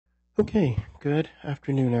Okay, good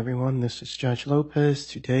afternoon, everyone. This is Judge Lopez.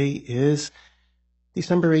 Today is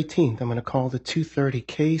December 18th. I'm going to call the 2:30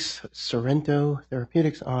 case, Sorrento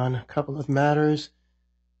Therapeutics, on a couple of matters.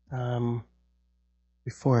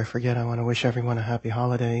 Before I forget, I want to wish everyone a happy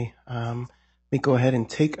holiday. Let me go ahead and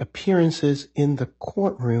take appearances in the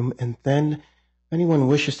courtroom, and then if anyone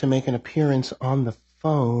wishes to make an appearance on the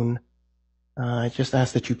phone, I just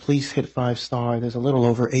ask that you please hit 5-star. There's a little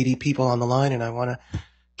over 80 people on the line, and I want to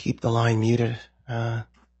keep the line muted. So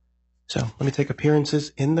let me take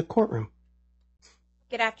appearances in the courtroom.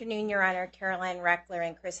 Good afternoon, Your Honor. Caroline Reckler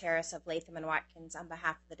and Chris Harris of Latham & Watkins on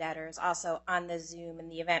behalf of the debtors. Also on the Zoom, in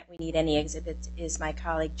the event we need any exhibits, is my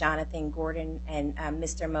colleague Jonathan Gordon, and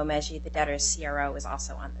Mr. Momeji, the debtor's CRO, is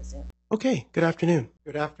also on the Zoom. Okay, good afternoon.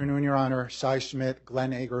 Good afternoon, Your Honor. Shai Schmidt,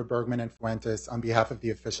 Glenn Ager, Bergman, and Fuentes on behalf of the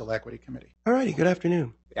Official Equity Committee. All righty, good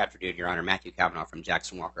afternoon. Good afternoon, Your Honor. Matthew Kavanaugh from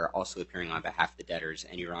Jackson Walker, also appearing on behalf of the debtors.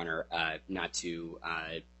 And, Your Honor, not to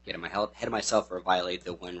get ahead of myself or violate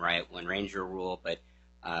the one riot, one ranger rule, but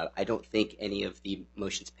I don't think any of the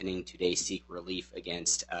motions pending today seek relief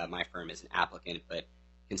against my firm as an applicant, but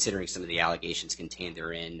considering some of the allegations contained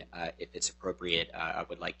therein, if it's appropriate, I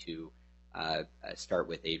would like to start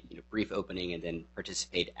with a brief opening and then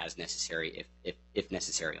participate as necessary if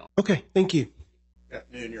necessary. Okay, thank you. Good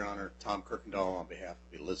afternoon, Your Honor. Tom Kirkendall on behalf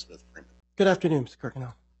of Elizabeth Freeman. Good afternoon, Mr.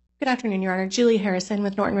 Kirkendall. Good afternoon, Your Honor. Julie Harrison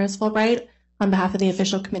with Norton Rose Fulbright on behalf of the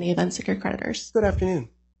Official Committee of Unsecured Creditors. Good afternoon.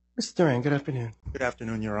 Mr. Duran, good afternoon. Good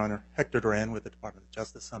afternoon, Your Honor. Hector Duran with the Department of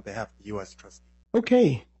Justice on behalf of the U.S. Trustee.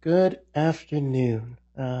 Okay, good afternoon.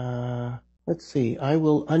 Let's see. I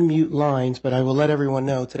will unmute lines, but I will let everyone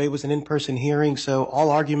know today was an in-person hearing, so all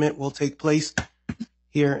argument will take place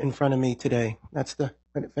here in front of me today.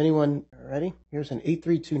 But if anyone ready, here's an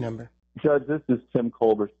 832 number. Judge, this is Tim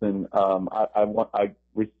Culberson. I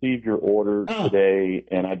received your order today,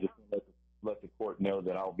 and I just let the court know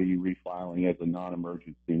that I'll be refiling as a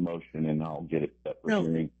non-emergency motion, and I'll get it set for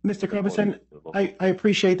hearing. Mr. Culberson, I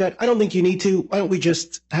appreciate that. I don't think you need to. Why don't we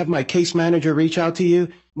just have my case manager reach out to you?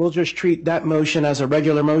 We'll just treat that motion as a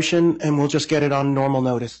regular motion, and we'll just get it on normal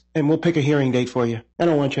notice, and we'll pick a hearing date for you. I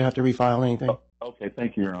don't want you to have to refile anything. Okay,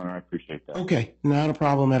 thank you, Your Honor. I appreciate that. Okay, not a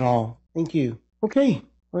problem at all. Thank you. Okay,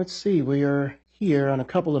 let's see. We are here on a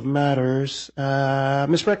couple of matters.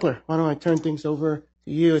 Ms. Reckler, why don't I turn things over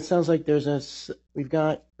to you? It sounds like we've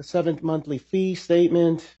got a 7th monthly fee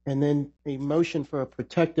statement and then a motion for a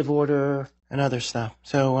protective order and other stuff.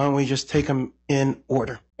 So why don't we just take them in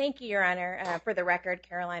order? Thank you, Your Honor. For the record,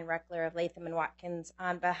 Caroline Reckler of Latham & Watkins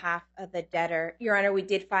on behalf of the debtor. Your Honor, we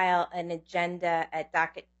did file an agenda at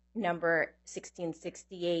Docket number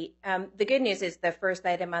 1668. The good news is the first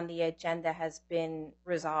item on the agenda has been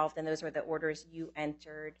resolved, and those were the orders you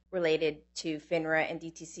entered related to FINRA and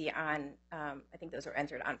DTC on, I think those were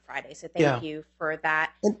entered on Friday. So thank you for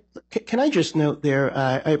that. And can I just note there,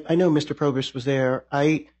 I know Mr. Probus was there.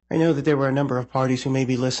 I know that there were a number of parties who may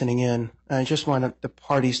be listening in. I just wanted the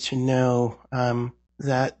parties to know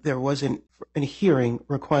that there wasn't a hearing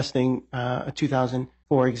requesting a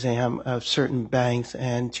 2004 exam of certain banks,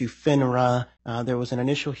 and to FINRA. There was an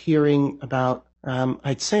initial hearing about,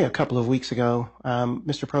 I'd say a couple of weeks ago.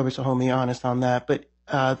 Mr. Probus will hold me honest on that, but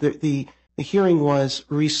the hearing was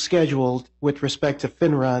rescheduled with respect to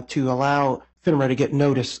FINRA to allow FINRA to get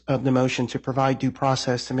notice of the motion to provide due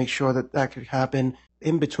process to make sure that that could happen.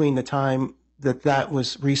 In between the time that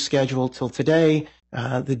was rescheduled till today,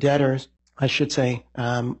 the debtors, I should say,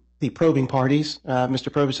 the probing parties,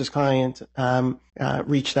 Mr. Probus's client,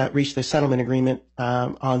 reached a settlement agreement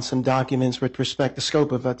on some documents with respect to the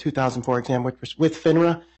scope of a 2004 exam with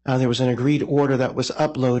FINRA. There was an agreed order that was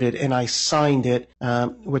uploaded, and I signed it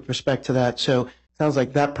with respect to that. So it sounds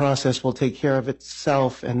like that process will take care of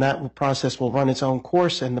itself, and that process will run its own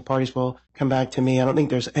course, and the parties will come back to me. I don't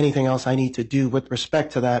think there's anything else I need to do with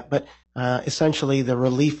respect to that, but essentially the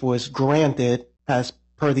relief was granted as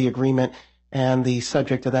per the agreement, and the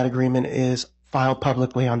subject of that agreement is filed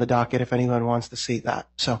publicly on the docket if anyone wants to see that.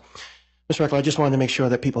 So, Mr. Reckler, I just wanted to make sure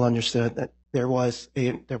that people understood that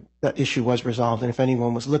that issue was resolved, and if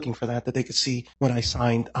anyone was looking for that they could see what I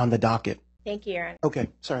signed on the docket. Thank you, Your Honor. Okay,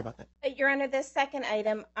 sorry about that. Your Honor, the second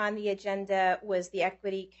item on the agenda was the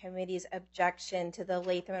Equity Committee's objection to the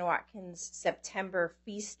Latham & Watkins September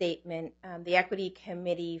fee statement. The Equity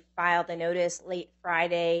Committee filed a notice late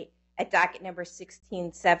Friday at docket number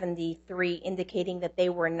 1673 indicating that they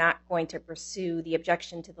were not going to pursue the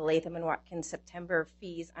objection to the Latham & Watkins September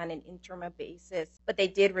fees on an interim basis, but they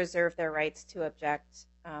did reserve their rights to object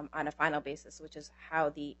on a final basis, which is how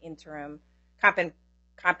the interim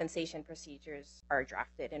compensation procedures are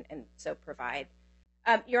drafted and so provide.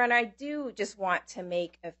 Your Honor, I do just want to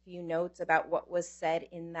make a few notes about what was said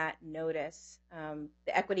in that notice.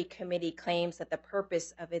 The Equity Committee claims that the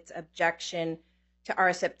purpose of its objection to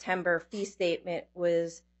our September fee statement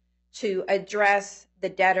was to address the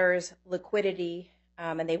debtor's liquidity,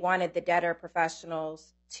 and they wanted the debtor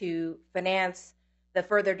professionals to finance the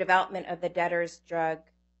further development of the debtor's drug,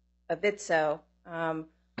 Avitso.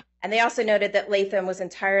 And they also noted that Latham was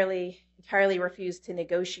entirely refused to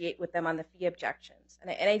negotiate with them on the fee objections.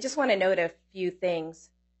 And I just want to note a few things.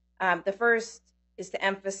 The first is to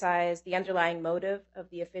emphasize the underlying motive of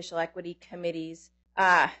the Official Equity Committee's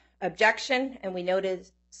objection, and we noted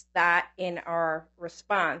that in our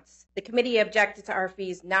response. The committee objected to our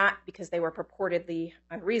fees not because they were purportedly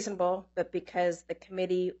unreasonable, but because the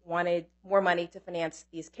committee wanted more money to finance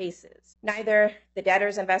these cases. Neither the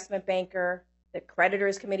debtor's investment banker, the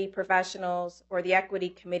creditors committee professionals, or the equity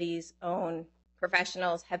committee's own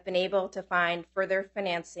professionals have been able to find further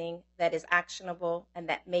financing that is actionable and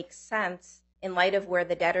that makes sense in light of where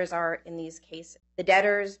the debtors are in these cases. The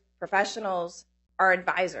debtors professionals are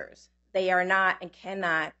advisors. They are not and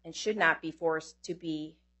cannot and should not be forced to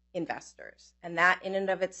be investors. And that in and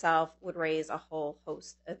of itself would raise a whole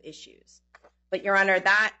host of issues. But Your Honor,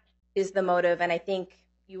 that is the motive, and I think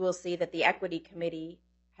you will see that the equity committee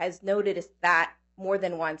has noted that more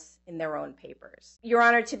than once in their own papers. Your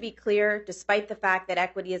Honor, to be clear, despite the fact that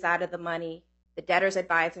equity is out of the money, the debtors'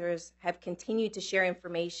 advisors have continued to share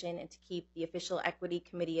information and to keep the Official Equity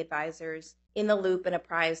Committee advisors in the loop and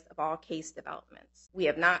apprised of all case developments. We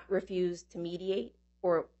have not refused to mediate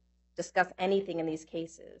or discuss anything in these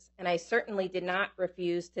cases, and I certainly did not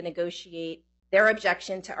refuse to negotiate their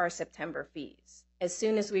objection to our September fees. As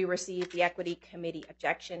soon as we received the Equity Committee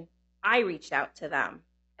objection, I reached out to them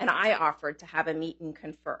and I offered to have a meet and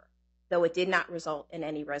confer, though it did not result in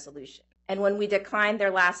any resolution. And when we declined their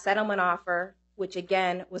last settlement offer, which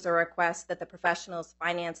again was a request that the professionals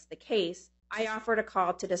finance the case, I offered a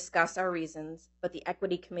call to discuss our reasons, but the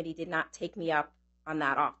Equity Committee did not take me up on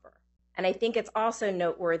that offer. And I think it's also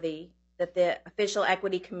noteworthy that the Official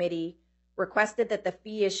Equity Committee requested that the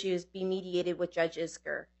fee issues be mediated with Judge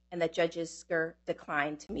Isker, and that Judge Isker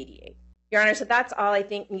declined to mediate. Your Honor, so that's all I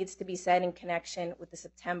think needs to be said in connection with the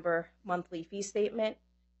September monthly fee statement.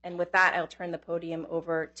 And with that, I'll turn the podium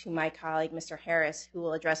over to my colleague, Mr. Harris, who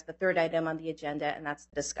will address the third item on the agenda, and that's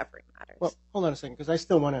the discovery matters. Well, hold on a second, because I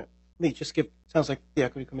still want to just give, sounds like the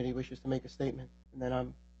Equity Committee wishes to make a statement. And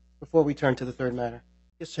then before we turn to the third matter.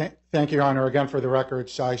 Yes, sir. Thank you, Your Honor. Again, for the record,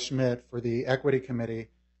 Shai Schmidt for the Equity Committee.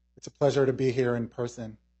 It's a pleasure to be here in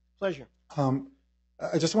person. Pleasure.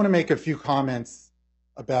 I just want to make a few comments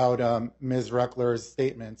about Ms. Reckler's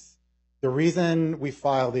statements. The reason we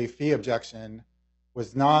filed a fee objection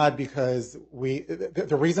was not because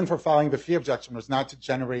the reason for filing the fee objection was not to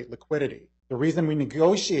generate liquidity. The reason we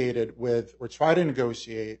negotiated with, or tried to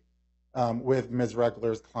negotiate with Ms.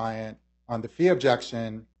 Reckler's client on the fee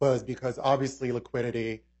objection was because obviously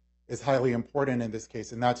liquidity is highly important in this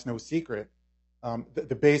case, and that's no secret.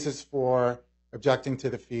 The basis for objecting to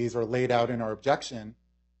the fees are laid out in our objection,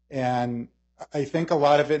 and I think a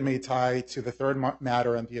lot of it may tie to the third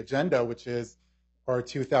matter on the agenda, which is our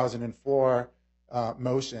 2004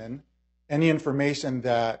 motion. Any information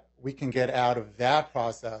that we can get out of that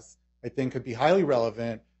process, I think, could be highly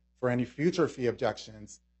relevant for any future fee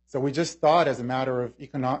objections. So we just thought, as a matter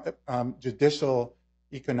of judicial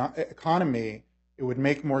economy, it would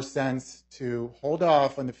make more sense to hold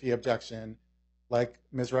off on the fee objection. Like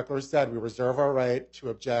Ms. Reckler said, we reserve our right to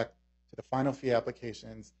object to the final fee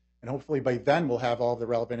applications, and hopefully by then we'll have all the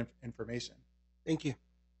relevant information. Thank you.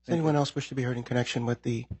 Does anyone else wish to be heard in connection with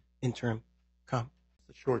the interim comp?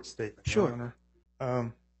 It's a short statement, Sure. Your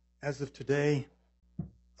Honor. As of today,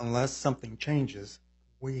 unless something changes,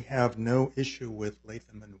 we have no issue with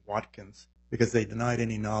Latham and Watkins because they denied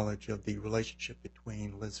any knowledge of the relationship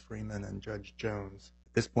between Liz Freeman and Judge Jones.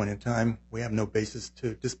 At this point in time, we have no basis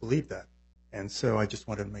to disbelieve that. And so I just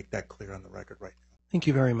wanted to make that clear on the record right now. Thank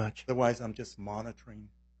you very much. Otherwise, I'm just monitoring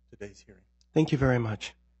today's hearing. Thank you very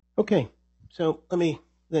much. Okay, so let me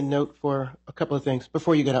then note for a couple of things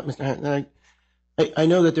before you get up, Mr. Hunt. I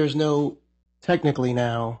know that there's no, technically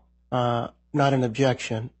now, not an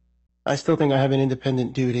objection. I still think I have an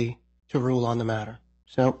independent duty to rule on the matter.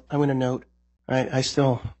 So I'm going to note, right, it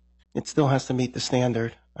still has to meet the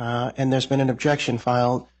standard. And there's been an objection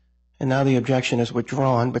filed, and now the objection is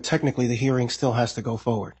withdrawn, but technically the hearing still has to go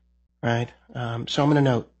forward, right? So I'm going to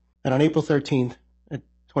note that on April 13th,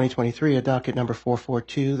 2023, at docket number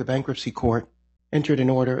 442, the Bankruptcy Court entered an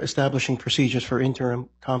order establishing procedures for interim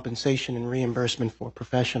compensation and reimbursement for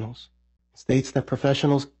professionals. It states that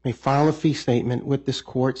professionals may file a fee statement with this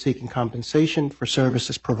court seeking compensation for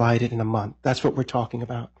services provided in a month. That's what we're talking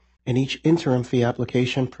about. In each interim fee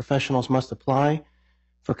application, professionals must apply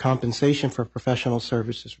for compensation for professional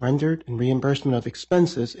services rendered and reimbursement of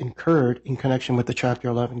expenses incurred in connection with the Chapter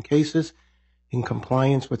 11 cases in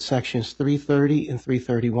compliance with Sections 330 and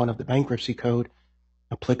 331 of the Bankruptcy Code,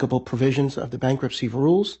 applicable provisions of the bankruptcy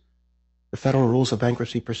rules, the Federal Rules of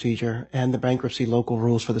Bankruptcy Procedure, and the bankruptcy local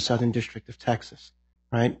rules for the Southern District of Texas.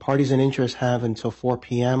 Right? Parties in interest have until 4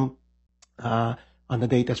 p.m. On the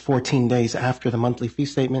date that's 14 days after the monthly fee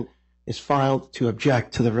statement is filed to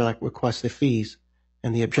object to the requested fees,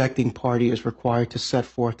 and the objecting party is required to set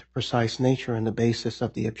forth the precise nature and the basis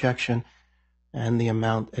of the objection and the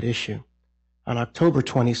amount at issue. On October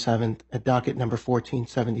 27th, at docket number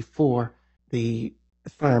 1474, the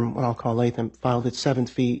firm, what I'll call Latham, filed its seventh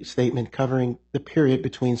fee statement covering the period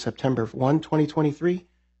between September 1, 2023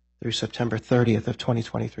 through September 30th of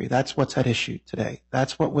 2023. That's what's at issue today.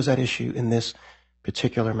 That's what was at issue in this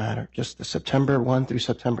particular matter, just the September 1 through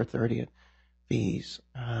September 30th fees.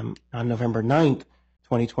 On November 9th,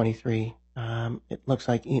 2023, it looks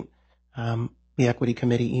like the Equity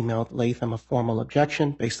Committee emailed Latham a formal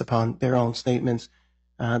objection based upon their own statements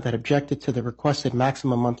that objected to the requested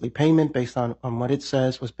maximum monthly payment based on what it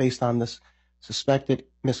says was based on this suspected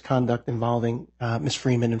misconduct involving Ms.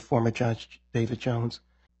 Freeman and former Judge David Jones.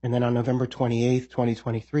 And then on November 28th,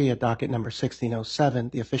 2023, at docket number 1607,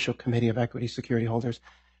 the Official Committee of Equity Security Holders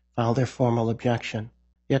filed their formal objection.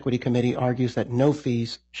 The Equity Committee argues that no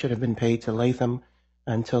fees should have been paid to Latham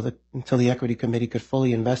until the Equity Committee could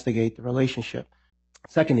fully investigate the relationship.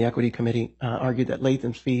 Second, the Equity Committee argued that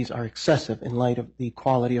Latham's fees are excessive in light of the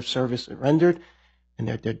quality of service rendered, and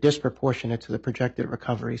they're disproportionate to the projected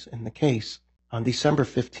recoveries in the case. On December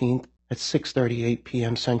 15th at 6:38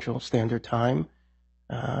 p.m. Central Standard Time,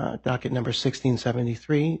 docket number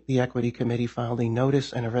 1673, the Equity Committee filed a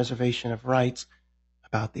notice and a reservation of rights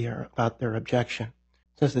about their objection.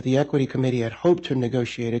 It says that the Equity Committee had hoped to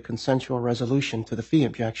negotiate a consensual resolution to the fee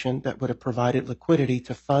objection that would have provided liquidity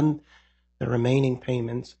to fund the remaining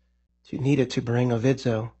payments needed to bring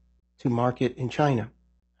Avidzo to market in China.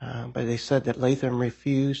 But they said that Latham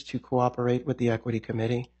refused to cooperate with the Equity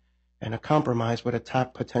Committee, and a compromise would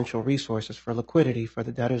attack potential resources for liquidity for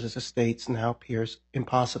the debtors' estates now appears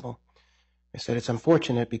impossible. They said it's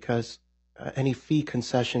unfortunate because any fee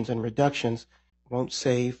concessions and reductions won't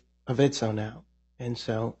save Avidzo now. And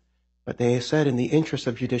so, but they said in the interest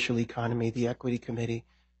of judicial economy, the Equity Committee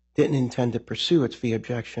didn't intend to pursue its fee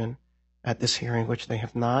objection at this hearing, which they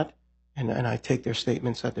have not, and I take their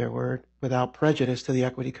statements at their word, without prejudice to the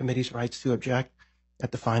Equity Committee's rights to object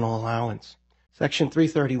at the final allowance. Section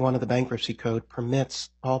 331 of the Bankruptcy Code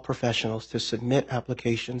permits all professionals to submit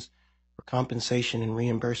applications for compensation and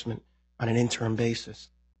reimbursement on an interim basis.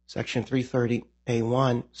 Section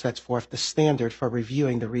 330A1 sets forth the standard for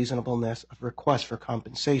reviewing the reasonableness of requests for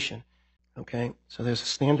compensation. Okay, so there's a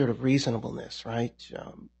standard of reasonableness, right,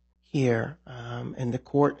 here, and the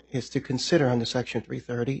court is to consider under Section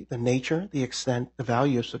 330 the nature, the extent, the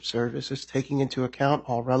value of such services, taking into account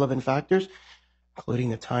all relevant factors, including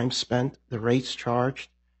the time spent, the rates charged,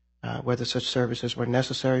 whether such services were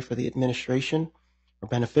necessary for the administration or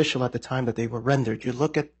beneficial at the time that they were rendered. You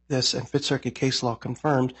look at this, and Fifth Circuit case law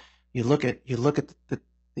confirmed, you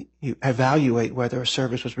evaluate whether a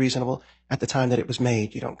service was reasonable at the time that it was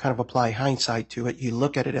made. You don't kind of apply hindsight to it. You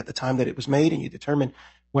look at it at the time that it was made, and you determine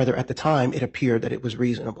whether at the time it appeared that it was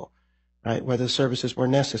reasonable, right? Whether the services were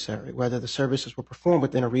necessary, whether the services were performed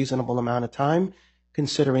within a reasonable amount of time,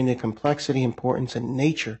 considering the complexity, importance, and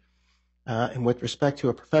nature, and with respect to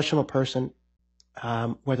a professional person,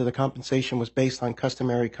 whether the compensation was based on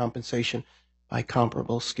customary compensation by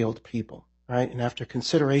comparable skilled people, right? And after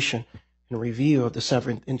consideration and review of the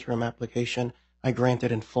severance interim application, I grant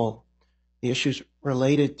it in full. The issues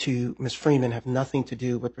related to Ms. Freeman have nothing to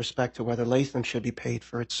do with respect to whether Latham should be paid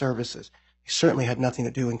for its services. It certainly had nothing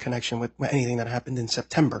to do in connection with anything that happened in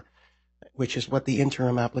September, which is what the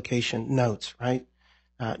interim application notes, right?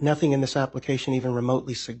 Nothing in this application even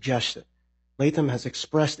remotely suggests it. Latham has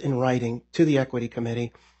expressed in writing to the Equity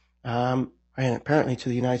Committee and apparently to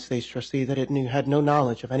the United States trustee that it had no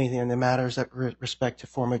knowledge of anything in the matters that respect to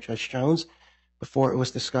former Judge Jones before it was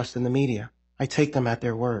discussed in the media. I take them at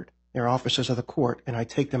their word. They're officers of the court, and I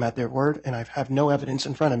take them at their word, and I have no evidence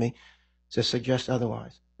in front of me to suggest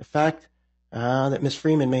otherwise. The fact that Ms.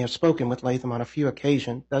 Freeman may have spoken with Latham on a few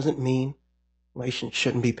occasions doesn't mean Latham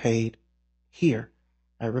shouldn't be paid here.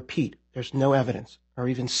 I repeat, there's no evidence or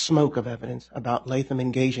even smoke of evidence about Latham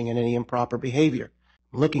engaging in any improper behavior.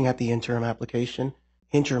 Looking at the interim application,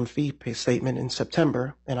 interim fee statement in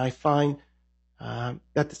September, and I find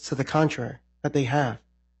that's to the contrary, that they have.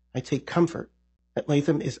 I take comfort that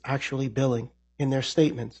Latham is actually billing in their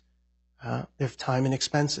statements their time and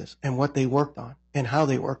expenses and what they worked on and how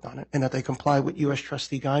they worked on it, and that they comply with U.S.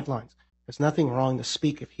 trustee guidelines. There's nothing wrong to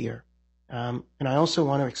speak of here. And I also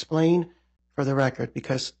want to explain for the record,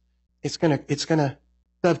 because it's gonna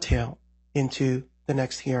dovetail into the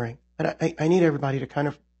next hearing. But I need everybody to kind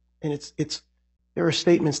of, and there are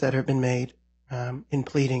statements that have been made in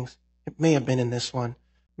pleadings. It may have been in this one,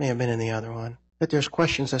 may have been in the other one, but there's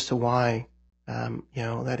questions as to why,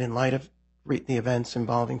 that in light of the events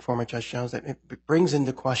involving former Judge Jones, that it brings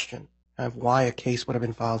into question of why a case would have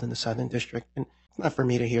been filed in the Southern District. And it's not for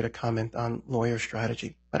me to here to comment on lawyer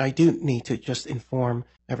strategy, but I do need to just inform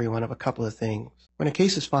everyone of a couple of things. When a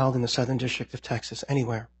case is filed in the Southern District of Texas,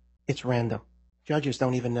 anywhere, it's random. Judges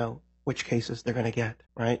don't even know which cases they're going to get,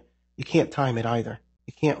 right? You can't time it either.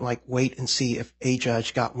 You can't wait and see if a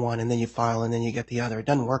judge got one and then you file and then you get the other. It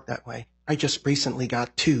doesn't work that way. I just recently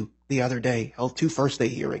got 2 the other day, held 2 first day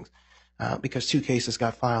hearings because 2 cases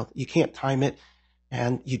got filed. You can't time it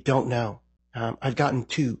and you don't know. I've gotten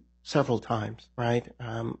 2 several times, right?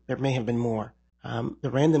 There may have been more. The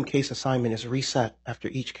random case assignment is reset after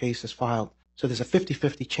each case is filed. So there's a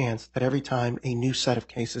 50-50 chance that every time a new set of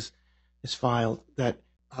cases is filed that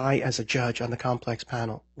I, as a judge on the complex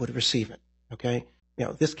panel, would receive it, okay?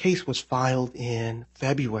 This case was filed in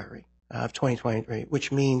February of 2023,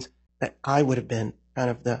 which means that I would have been kind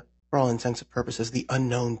of for all intents and purposes, the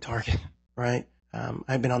unknown target, right?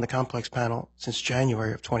 I've been on the complex panel since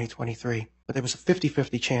January of 2023, but there was a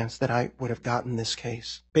 50-50 chance that I would have gotten this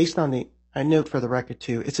case. Based on I note for the record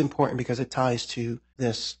too, it's important because it ties to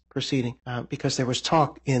this proceeding, because there was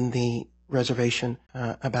talk in the reservation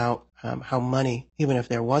about how money, even if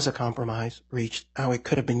there was a compromise reached, how it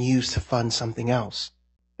could have been used to fund something else.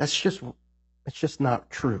 It's just not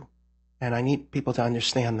true. And I need people to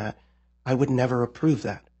understand that. I would never approve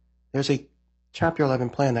that. There's a Chapter 11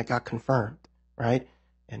 plan that got confirmed, right?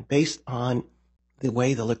 And based on the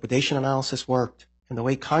way the liquidation analysis worked and the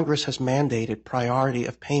way Congress has mandated priority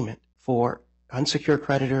of payment for unsecured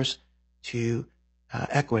creditors to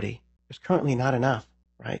equity, there's currently not enough,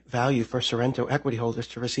 right, value for Sorrento equity holders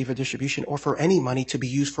to receive a distribution or for any money to be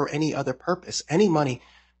used for any other purpose. Any money,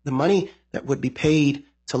 the money that would be paid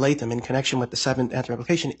to Latham in connection with the 7th answer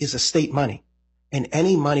application is estate money. And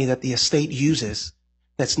any money that the estate uses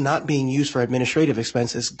that's not being used for administrative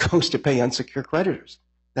expenses goes to pay unsecured creditors.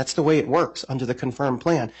 That's the way it works under the confirmed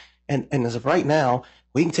plan. And as of right now,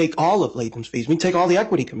 we can take all of Latham's fees. We can take all the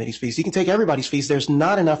equity committee's fees. You can take everybody's fees. There's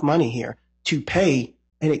not enough money here to pay,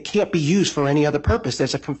 and it can't be used for any other purpose.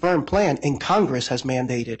 There's a confirmed plan, and Congress has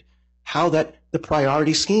mandated how the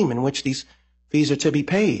priority scheme in which these fees are to be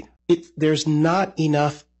paid. There's not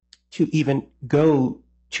enough to even go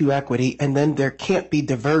to equity, and then there can't be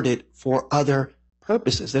diverted for other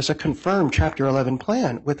purposes. There's a confirmed Chapter 11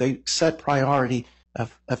 plan with a set priority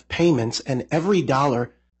of payments, and every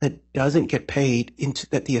dollar that doesn't get paid into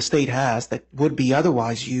that the estate has that would be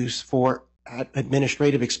otherwise used for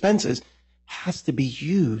administrative expenses has to be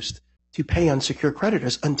used to pay unsecured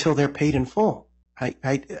creditors until they're paid in full.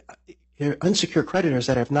 Unsecured creditors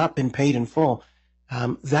that have not been paid in full,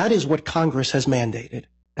 that is what Congress has mandated.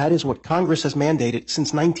 That is what Congress has mandated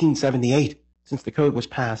since 1978, since the code was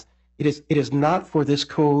passed. It is not for this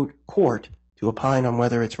court to opine on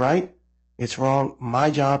whether it's right, it's wrong. My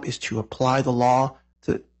job is to apply the law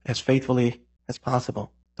as faithfully as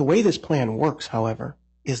possible. The way this plan works, however,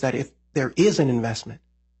 is that if there is an investment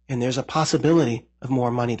and there's a possibility of more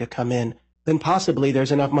money to come in, then possibly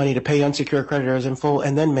there's enough money to pay unsecured creditors in full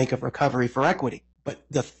and then make a recovery for equity. But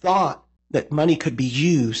the thought that money could be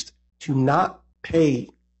used to not pay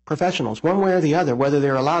professionals, one way or the other, whether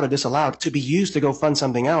they're allowed or disallowed, to be used to go fund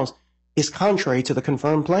something else is contrary to the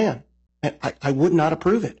confirmed plan. And I would not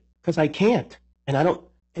approve it because I can't. And I don't.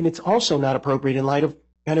 And it's also not appropriate in light of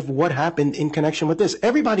kind of what happened in connection with this.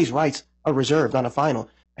 Everybody's rights are reserved on a final.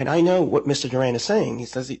 And I know what Mr. Duran is saying. He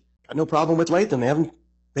says he got no problem with Latham.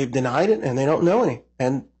 They've denied it and they don't know any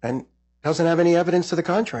and doesn't have any evidence to the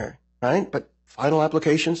contrary, right? But final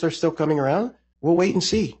applications are still coming around. We'll wait and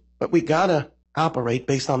see. But we gotta operate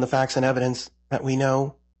based on the facts and evidence that we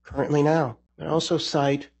know currently now. I also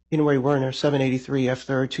cite Re Woerner 783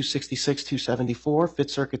 F3rd 266 274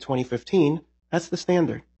 Fifth Circuit 2015. That's the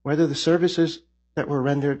standard. Whether the services that were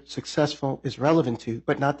rendered successful is relevant to,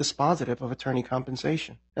 but not dispositive of attorney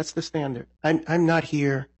compensation. That's the standard. I'm not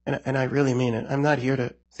here, and I really mean it, I'm not here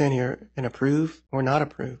to stand here and approve or not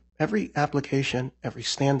approve. Every application, every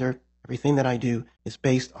standard Everything that I do is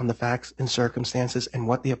based on the facts and circumstances and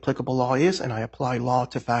what the applicable law is, and I apply law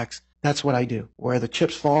to facts. That's what I do. Where the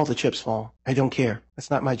chips fall, the chips fall. I don't care. It's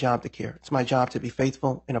not my job to care. It's my job to be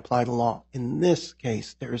faithful and apply the law. In this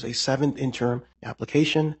case, there is a 7th interim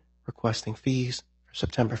application requesting fees for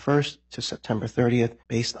September 1st to September 30th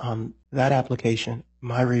based on that application,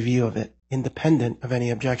 my review of it, independent of any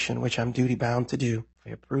objection, which I'm duty bound to do. If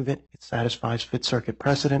I approve it, it satisfies Fifth Circuit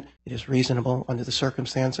precedent. It is reasonable under the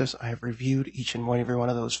circumstances. I have reviewed each and every one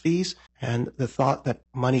of those fees, and the thought that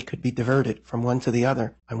money could be diverted from one to the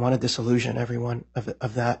other, I want to disillusion everyone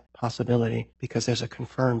of that possibility, because there's a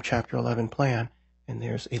confirmed Chapter 11 plan, and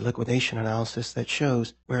there's a liquidation analysis that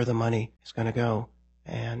shows where the money is going to go.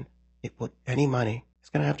 And any money is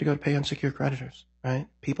going to have to go to pay unsecured creditors, right?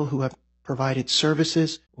 People who have provided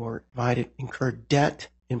services or incurred debt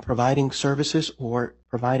in providing services or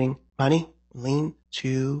providing money, lien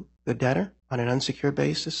to the debtor on an unsecured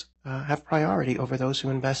basis, have priority over those who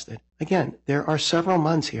invested. Again, there are several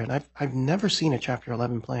months here, and I've never seen a Chapter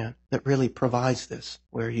 11 plan that really provides this,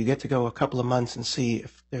 where you get to go a couple of months and see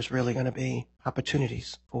if there's really going to be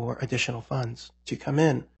opportunities for additional funds to come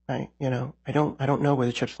in. Right? I don't know where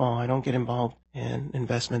the chips fall. I don't get involved in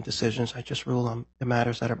investment decisions. I just rule on the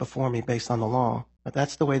matters that are before me based on the law. But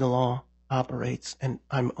that's the way the law operates, and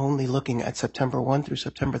I'm only looking at September 1 through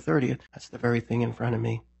September 30th. That's the very thing in front of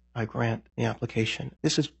me. I grant the application.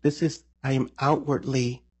 I am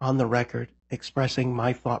outwardly on the record expressing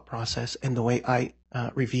my thought process and the way I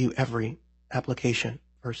review every application.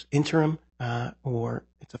 First interim, or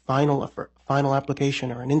it's a final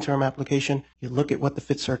application or an interim application. You look at what the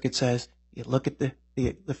Fifth Circuit says. You look at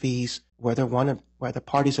the fees. Whether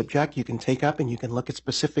parties object, you can take up and you can look at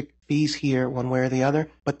specific fees here, one way or the other.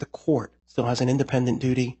 But the court still has an independent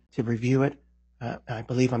duty to review it. I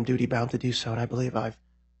believe I'm duty bound to do so, and I believe I've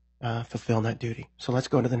fulfilled that duty. So let's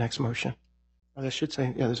go to the next motion. I should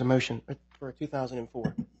say, yeah, there's a motion for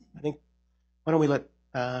 2004. I think why don't we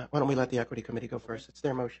let the equity committee go first? It's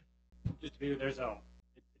their motion. Just to be clear, it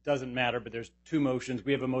doesn't matter, but there's 2 motions.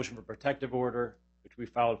 We have a motion for protective order, which we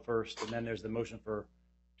filed first, and then there's the motion for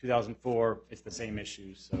 2004. It's the same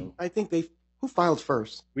issues. So I think who filed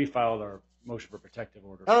first? We filed our motion for protective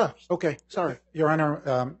order. Okay. Sorry. Your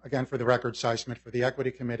Honor, again, for the record, Shai Schmidt for the equity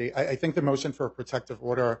committee. I think the motion for a protective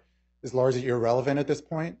order is largely irrelevant at this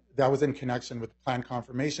point. That was in connection with plan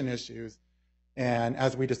confirmation issues. And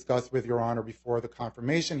as we discussed with Your Honor before the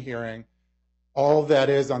confirmation hearing, all that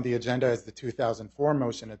is on the agenda is the 2004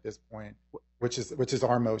 motion at this point, which is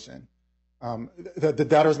our motion. The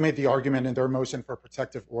debtors made the argument in their motion for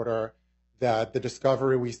protective order that the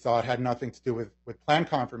discovery we sought had nothing to do with plan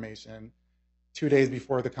confirmation. 2 days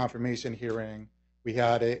before the confirmation hearing, we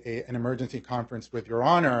had an emergency conference with Your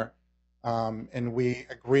Honor, and we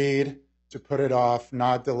agreed to put it off,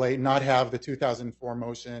 not have the 2004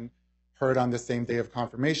 motion heard on the same day of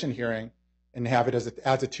confirmation hearing, and have it as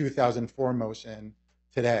a 2004 motion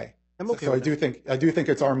today. I'm okay. So I do think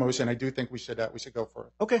it's our motion. I do think we should go for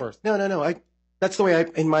it. Okay. First. No. That's the way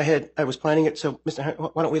in my head I was planning it. So,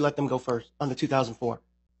 why don't we let them go first on the 2004?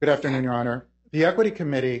 Good afternoon, Your Honor. The equity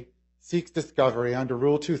committee seeks discovery under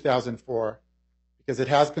Rule 2004 because it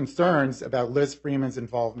has concerns about Liz Freeman's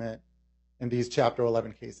involvement in these Chapter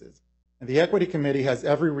 11 cases, and the equity committee has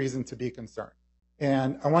every reason to be concerned.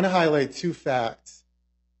 And I want to highlight 2 facts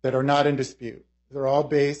that are not in dispute. They're all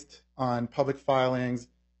based on public filings,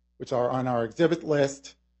 which are on our exhibit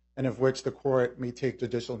list, and of which the court may take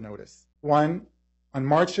judicial notice. 1, on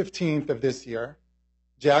March 15th of this year,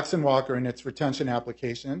 Jackson Walker, in its retention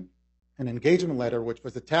application, an engagement letter which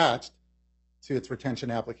was attached to its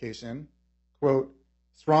retention application, quote,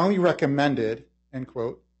 strongly recommended, end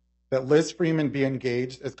quote, that Liz Freeman be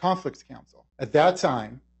engaged as conflicts counsel. At that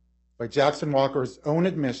time, by Jackson Walker's own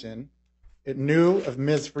admission, it knew of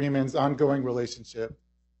Ms. Freeman's ongoing relationship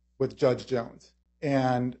with Judge Jones.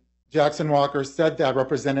 And Jackson Walker said that,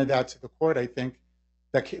 represented that to the court. I think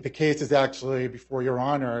that the case is actually before Your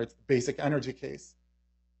Honor. It's the Basic Energy case.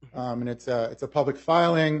 And it's a public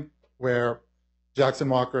filing where Jackson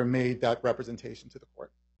Walker made that representation to the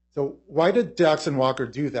court. So why did Jackson Walker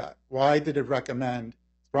do that? Why did it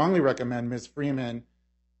strongly recommend Ms. Freeman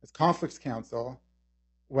as conflicts counsel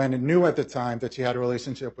when it knew at the time that she had a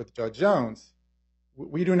relationship with Judge Jones?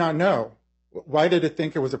 We do not know. Why did it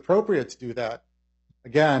think it was appropriate to do that?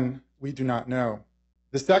 Again, we do not know.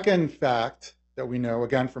 The second fact that we know,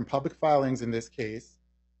 again, from public filings in this case,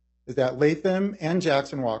 is that Latham and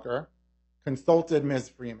Jackson Walker consulted Ms.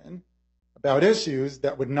 Freeman about issues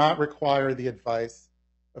that would not require the advice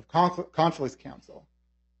of conflicts counsel.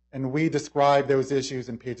 And we described those issues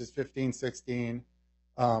in pages 15, 16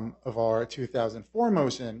 of our 2004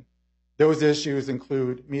 motion. Those issues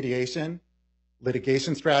include mediation,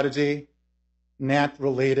 litigation strategy,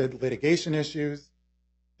 NAT-related litigation issues,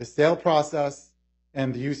 the sale process,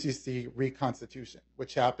 and the UCC reconstitution,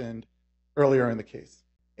 which happened earlier in the case.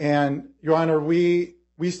 And, Your Honor, we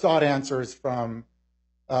sought answers from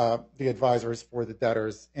the advisors for the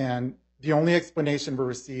debtors, and the only explanation we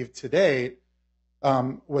received to date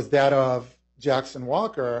was that of Jackson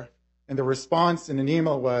Walker, and the response in an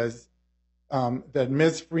email was that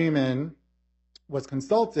Ms. Freeman was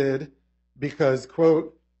consulted because,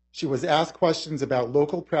 quote, she was asked questions about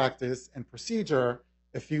local practice and procedure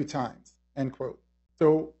a few times, end quote.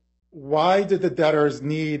 So why did the debtors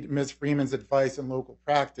need Ms. Freeman's advice in local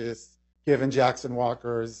practice, given Jackson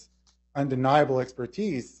Walker's undeniable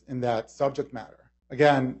expertise in that subject matter?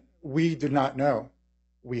 Again, we do not know.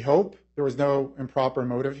 We hope there was no improper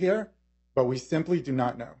motive here, but we simply do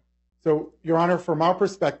not know. So, Your Honor, from our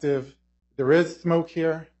perspective, there is smoke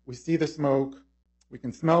here. We see the smoke. We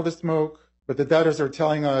can smell the smoke, but the debtors are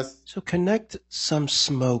telling us. So connect some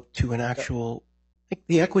smoke to an actual,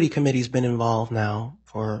 the equity committee's been involved now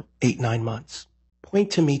for 8-9 months.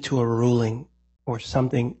 Point to me to a ruling or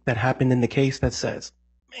something that happened in the case that says,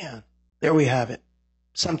 man, there we have it.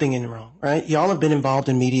 Something in wrong, right? Y'all have been involved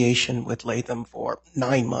in mediation with Latham for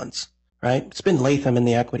 9 months, right? It's been Latham in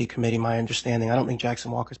the equity committee, my understanding. I don't think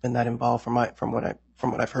Jackson Walker's been that involved from what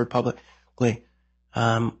I've heard publicly.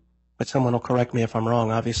 But someone will correct me if I'm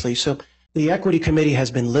wrong, obviously. So the equity committee has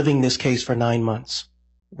been living this case for 9 months.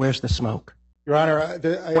 Where's the smoke? Your Honor,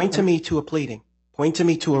 point to me to a pleading. Point to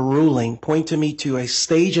me to a ruling. Point to me to a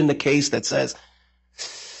stage in the case that says,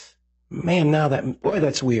 man,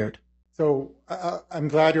 that's weird. So I'm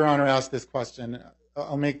glad Your Honor asked this question.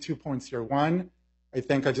 I'll make 2 points here. One, I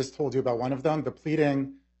think I just told you about one of them. The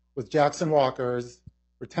pleading was Jackson Walker's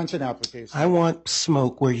retention application. I want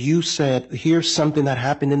smoke where you said, here's something that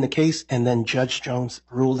happened in the case, and then Judge Jones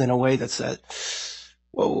ruled in a way that said,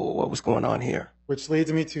 whoa, what was going on here? Which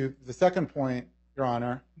leads me to the second point, Your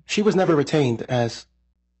Honor. She was never retained as,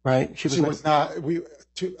 right? She was not.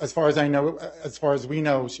 As far as I know, as far as we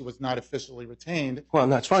know, she was not officially retained. Well,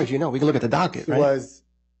 not as far as you know. We can look at the docket, right? She was,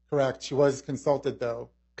 correct. She was consulted, though.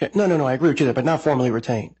 Okay. No, I agree with you there, but not formally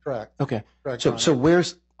retained. Correct. Okay. Correct, So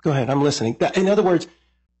where's, go ahead, I'm listening. In other words,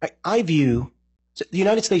 I view the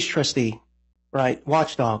United States trustee, right,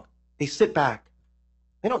 watchdog, they sit back.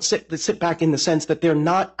 They don't sit back in the sense that they're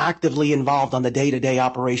not actively involved on the day-to-day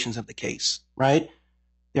operations of the case, right?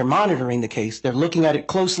 They're monitoring the case. They're looking at it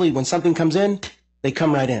closely. When something comes in, they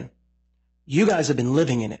come right in. You guys have been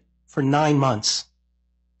living in it for 9 months,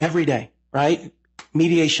 every day, right?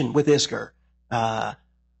 Mediation with ISGR,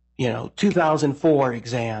 2004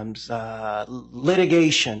 exams,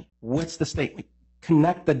 litigation. What's the statement?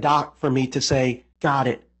 Connect the dot for me to say, got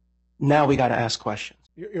it. Now we got to ask questions.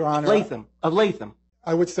 Your Honor. Of Latham.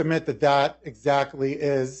 I would submit that exactly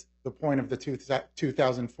is the point of the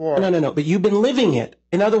 2004. No. But you've been living it.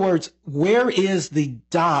 In other words, where is the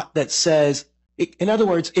dot that says, in other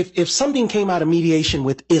words, if something came out of mediation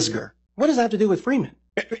with ISGR, what does that have to do with Freeman?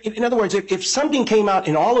 In other words, if something came out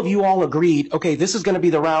and all of you all agreed, okay, this is going to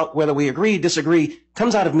be the route, whether we agree, disagree,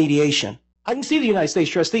 comes out of mediation. I can see the United States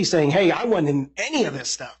trustee saying, hey, I wasn't in any of this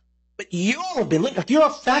stuff. But you all have been, like, you're a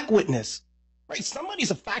fact witness, right? Somebody's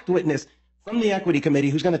a fact witness from the equity committee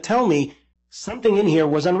who's going to tell me something in here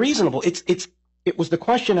was unreasonable. It was the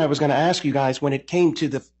question I was going to ask you guys when it came to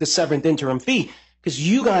the seventh interim fee, because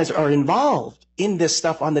you guys are involved in this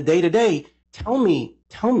stuff on the day-to-day. Tell me,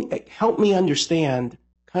 help me understand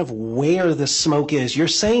kind of where the smoke is. You're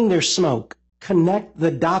saying there's smoke. Connect the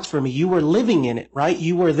dots for me. You were living in it, right?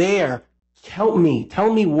 You were there. Tell me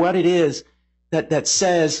what it is that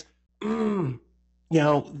says, boy,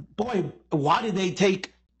 why did they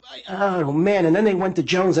take, oh man, and then they went to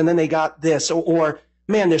Jones and then they got this, or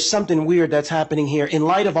man, there's something weird that's happening here. In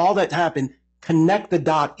light of all that happened, connect the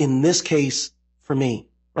dot in this case for me,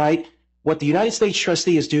 right? What the United States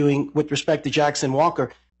trustee is doing with respect to Jackson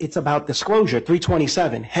Walker, it's about disclosure,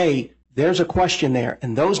 327. Hey, there's a question there,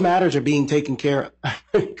 and those matters are being taken care of.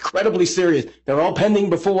 Incredibly serious. They're all pending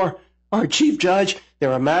before our chief judge.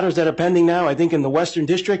 There are matters that are pending now, I think in the Western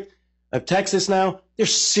District of Texas now.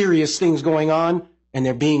 There's serious things going on, and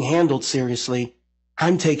they're being handled seriously.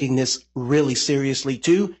 I'm taking this really seriously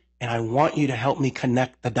too, and I want you to help me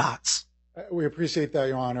connect the dots. We appreciate that,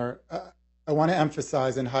 Your Honor. I want to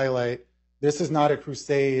emphasize and highlight, this is not a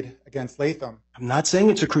crusade against Latham. I'm not saying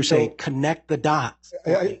it's a crusade. Connect the dots.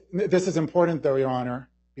 This is important, though, Your Honor,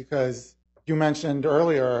 because you mentioned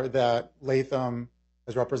earlier that Latham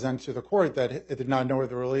has represented to the court that it did not know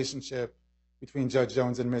the relationship between Judge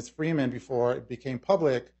Jones and Ms. Freeman before it became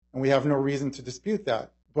public, and we have no reason to dispute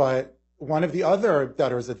that. But one of the other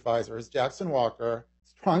debtor's advisors, Jackson Walker,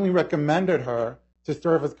 strongly recommended her to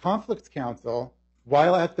serve as conflicts counsel,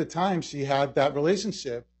 while at the time she had that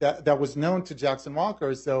relationship that was known to Jackson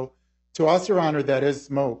Walker. So to us, Your Honor, that is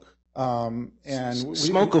smoke.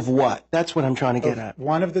 Smoke of what? That's what I'm trying to get at.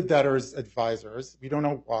 One of the debtor's advisors. We don't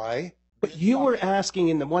know why. But you were asking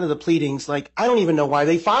in one of the pleadings, like, I don't even know why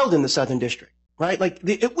they filed in the Southern District, right? Like,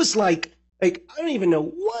 it was like I don't even know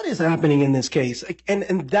what is happening in this case.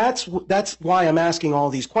 And that's why I'm asking all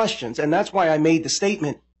these questions. And that's why I made the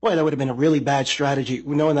statement, boy, that would have been a really bad strategy.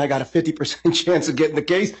 Knowing that I got a 50% chance of getting the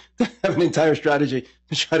case, to have an entire strategy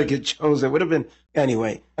to try to get Jones. It would have been,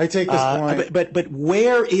 anyway. I take this point. But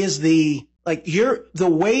where is the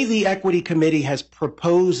way the equity committee has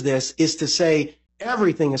proposed this is to say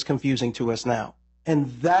everything is confusing to us now. And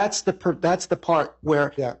that's the part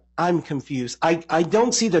where I'm confused. I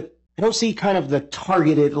don't see kind of the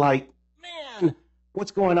targeted, like, man,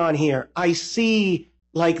 what's going on here? I see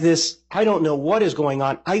like this, I don't know what is going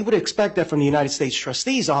on. I would expect that from the United States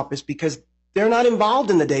Trustee's Office because they're not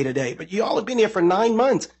involved in the day-to-day. But you all have been here for 9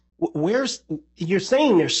 months. You're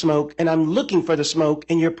saying there's smoke, and I'm looking for the smoke,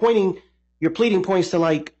 and your pleading points to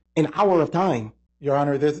like an hour of time. Your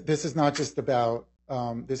Honor, this is not just about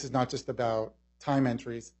time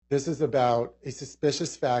entries. This is about a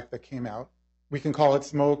suspicious fact that came out. We can call it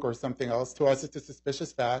smoke or something else. To us, it's a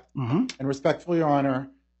suspicious fact. Mm-hmm. And respectfully, Your Honor,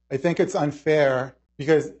 I think it's unfair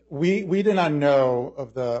because we did not know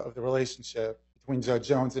of the relationship between Judge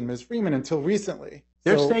Jones and Ms. Freeman until recently.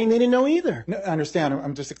 They're saying they didn't know either. No, I understand.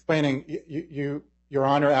 I'm just explaining. Your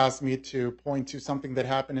Honor asked me to point to something that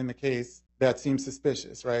happened in the case that seems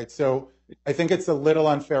suspicious, right? So I think it's a little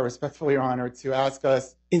unfair, respectfully, Your Honor, to ask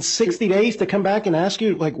us in 60 days to come back and ask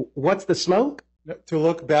you, like, what's the smoke? To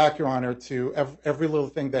look back, Your Honor, to every little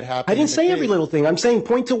thing that happened. I didn't say every little thing. I'm saying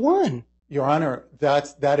point to one. Your Honor,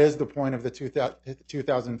 that is the point of the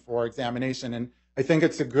 2004 examination, and I think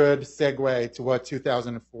it's a good segue to what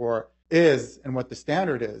 2004 is and what the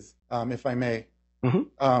standard is, if I may.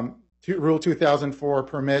 Mm-hmm. Rule 2004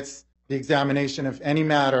 permits the examination of any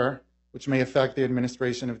matter which may affect the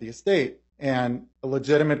administration of the estate, and a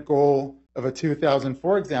legitimate goal of a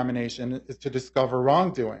 2004 examination is to discover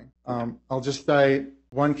wrongdoing. I'll just cite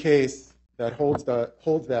one case that holds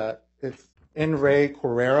that. It's in Re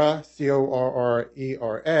Correra,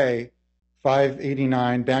 Correra,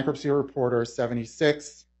 589, Bankruptcy Reporter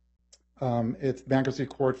 76. It's Bankruptcy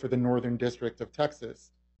Court for the Northern District of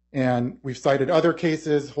Texas. And we've cited other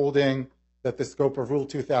cases holding that the scope of Rule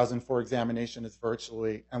 2004 examination is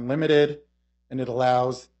virtually unlimited, and it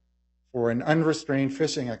allows for an unrestrained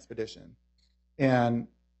fishing expedition. And,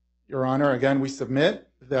 Your Honor, again, we submit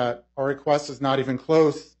that our request is not even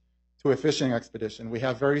close to a fishing expedition. We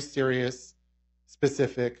have very serious,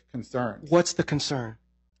 specific concerns. What's the concern?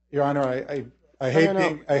 Your Honor, I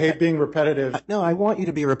hate being repetitive. No, I want you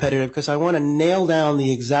to be repetitive because I want to nail down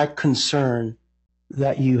the exact concern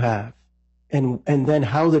that you have, and then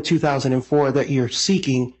how the 2004 that you're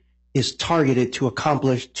seeking is targeted to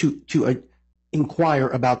accomplish, to inquire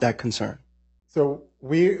about that concern. So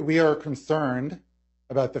we are concerned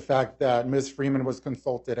about the fact that Ms. Freeman was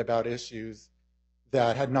consulted about issues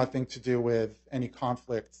that had nothing to do with any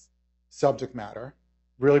conflicts subject matter,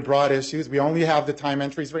 really broad issues. We only have the time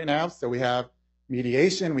entries right now, so we have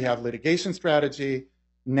mediation, we have litigation strategy,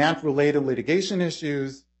 NAP-related litigation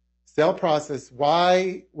issues, sale process.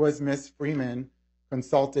 Why was Ms. Freeman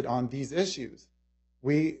consulted on these issues?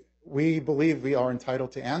 We believe we are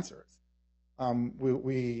entitled to answers.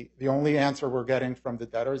 The only answer we're getting from the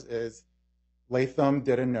debtors is Latham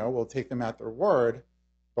didn't know. We'll take them at their word,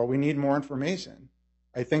 but we need more information.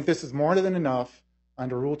 I think this is more than enough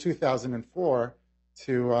under Rule 2004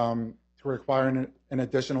 to require an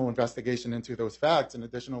additional investigation into those facts and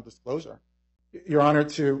additional disclosure. Your Honor,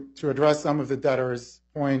 to address some of the debtors'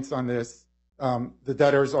 points on this, the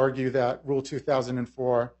debtors argue that Rule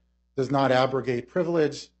 2004 does not abrogate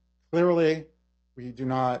privilege. Clearly, we do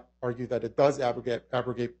not argue that it does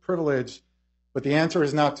abrogate privilege, but the answer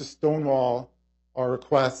is not to stonewall our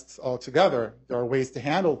requests altogether. There are ways to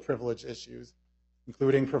handle privilege issues,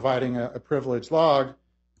 including providing a privilege log,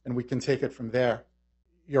 and we can take it from there.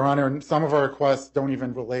 Your Honor, some of our requests don't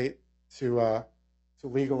even relate to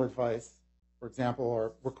legal advice. For example,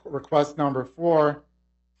 our request number 4,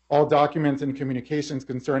 all documents and communications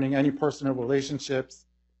concerning any personal relationships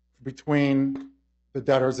between the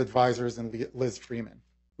debtor's advisors and Liz Freeman.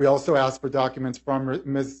 We also ask for documents from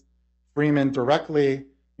Ms. Freeman directly,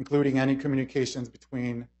 including any communications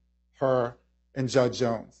between her and Judge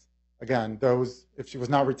Jones. Again, those, if she was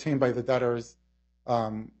not retained by the debtors,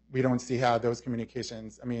 we don't see how those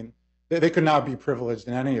communications, I mean, they could not be privileged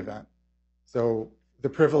in any event. So the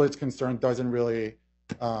privilege concern doesn't really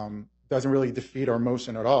defeat our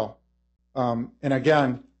motion at all. And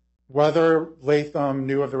again, whether Latham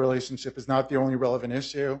knew of the relationship is not the only relevant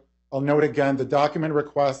issue. I'll note again, the document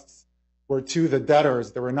requests were to the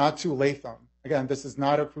debtors. They were not to Latham. Again, this is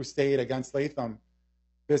not a crusade against Latham.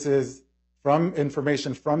 This is from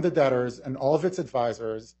information from the debtors and all of its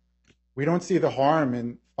advisors. We don't see the harm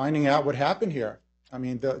in finding out what happened here. I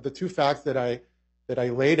mean, the two facts that I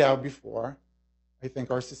laid out before, I think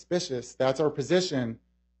are suspicious. That's our position.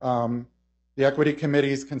 The Equity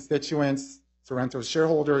Committee's constituents, Sorrento's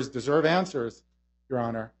shareholders, deserve answers, Your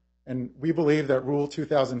Honor. And we believe that Rule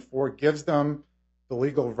 2004 gives them the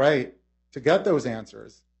legal right to get those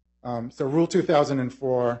answers. So Rule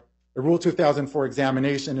 2004, the Rule 2004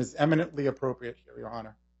 examination is eminently appropriate here, Your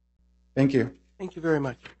Honor. Thank you. Thank you very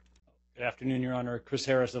much. Good afternoon, Your Honor. Chris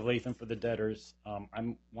Harris of Latham for the debtors.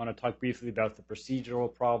 I want to talk briefly about the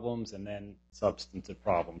procedural problems and then substantive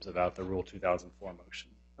problems about the Rule 2004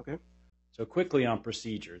 motion. Okay. So quickly on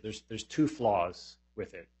procedure, there's two flaws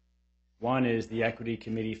with it. One is the Equity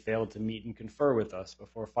Committee failed to meet and confer with us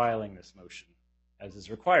before filing this motion, as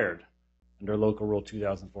is required under Local Rule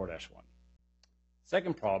 2004-1.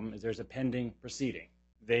 Second problem is there's a pending proceeding.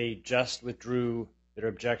 They just withdrew their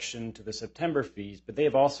objection to the September fees, but they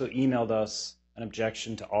have also emailed us an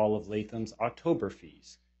objection to all of Latham's October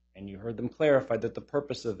fees. And you heard them clarify that the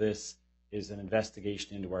purpose of this is an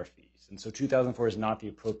investigation into our fees. And so 2004 is not the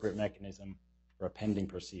appropriate mechanism for a pending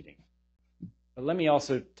proceeding. But let me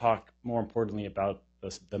also talk more importantly about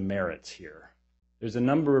the merits here. There's a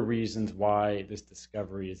number of reasons why this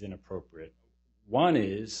discovery is inappropriate. One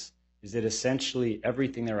is that essentially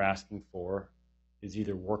everything they're asking for is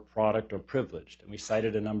either work product or privileged. And we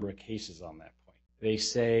cited a number of cases on that point. They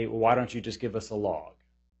say, well, why don't you just give us a log?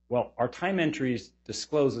 Well, our time entries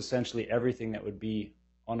disclose essentially everything that would be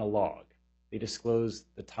on a log. They disclose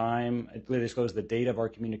the time, they disclose the date of our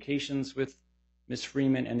communications with Ms.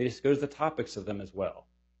 Freeman, and they disclose the topics of them as well.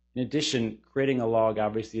 In addition, creating a log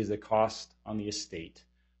obviously is a cost on the estate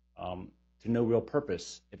to no real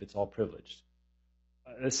purpose if it's all privileged.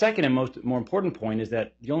 The second and more important point is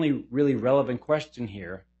that the only really relevant question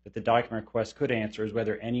here that the document request could answer is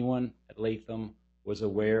whether anyone at Latham was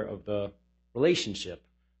aware of the relationship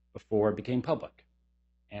before it became public.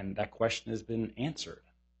 And that question has been answered.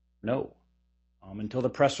 No. Until the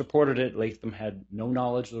press reported it, Latham had no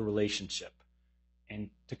knowledge of the relationship. And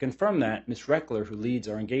to confirm that, Ms. Reckler, who leads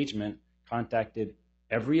our engagement, contacted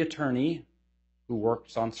every attorney who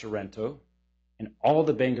works on Sorrento and all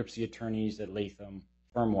the bankruptcy attorneys at Latham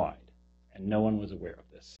firm-wide, and no one was aware of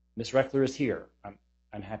this. Ms. Reckler is here.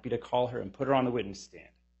 I'm happy to call her and put her on the witness stand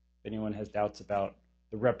if anyone has doubts about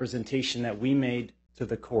the representation that we made to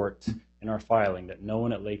the court in our filing, that no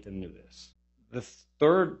one at Latham knew this. The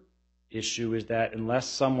third issue is that unless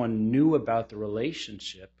someone knew about the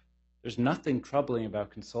relationship, there's nothing troubling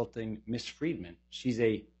about consulting Ms. Friedman. She's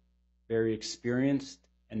a very experienced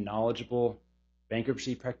and knowledgeable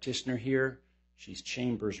bankruptcy practitioner here. She's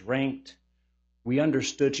chambers ranked. We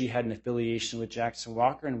understood she had an affiliation with Jackson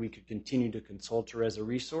Walker and we could continue to consult her as a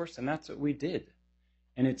resource, and that's what we did.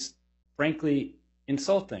 And it's frankly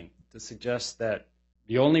insulting to suggest that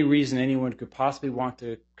the only reason anyone could possibly want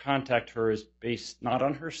to contact her is based not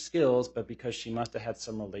on her skills, but because she must have had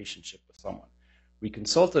some relationship with someone. We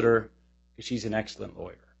consulted her because she's an excellent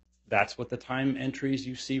lawyer. That's what the time entries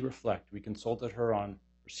you see reflect. We consulted her on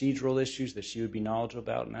procedural issues that she would be knowledgeable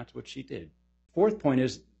about, and that's what she did. Fourth point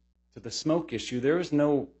is, to the smoke issue, there was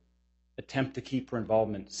no attempt to keep her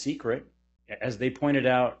involvement secret. As they pointed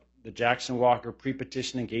out, the Jackson Walker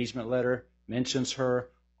pre-petition engagement letter mentions her.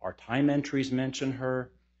 Our time entries mention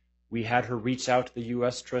her. We had her reach out to the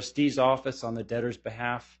U.S. trustee's office on the debtor's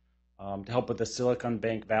behalf to help with the Silicon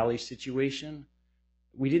Bank Valley situation.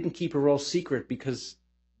 We didn't keep her role secret because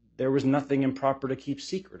there was nothing improper to keep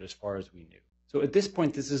secret as far as we knew. So at this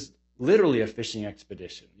point, this is literally a fishing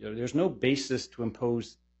expedition. There's no basis to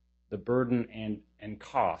impose the burden and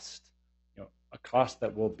cost, a cost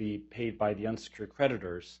that will be paid by the unsecured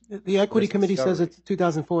creditors. The Equity Committee says that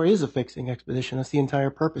 2004 is a fixing expedition. That's the entire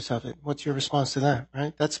purpose of it. What's your response to that,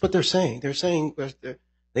 right? That's what they're saying. They're saying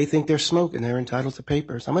they think they're smoking. They're entitled to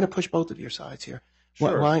papers. I'm going to push both of your sides here.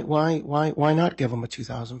 Sure. Why not give them a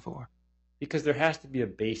 2004? Because there has to be a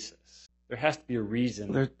basis. There has to be a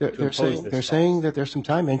reason to impose this. They're saying that there's some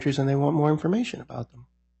time entries and they want more information about them.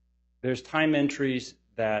 There's time entries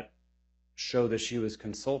that show that she was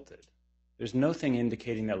consulted. There's nothing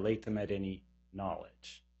indicating that Latham had any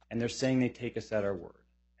knowledge. And they're saying they take us at our word.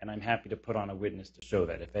 And I'm happy to put on a witness to show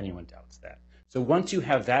that if anyone doubts that. So once you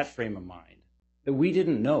have that frame of mind, that we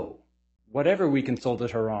didn't know, whatever we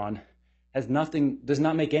consulted her on, does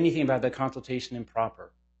not make anything about the consultation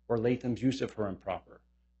improper or Latham's use of her improper,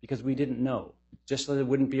 because we didn't know. Just so it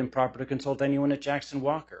wouldn't be improper to consult anyone at Jackson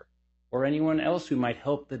Walker or anyone else who might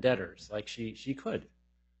help the debtors like she could.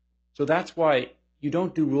 So that's why you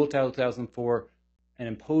don't do Rule 2004 and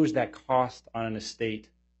impose that cost on an estate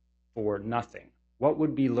for nothing. What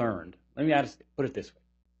would be learned? Let me put it this way.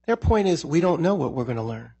 Their point is we don't know what we're going to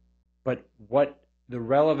learn. But the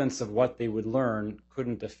relevance of what they would learn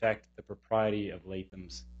couldn't affect the propriety of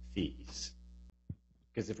Latham's fees.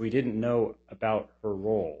 Because if we didn't know about her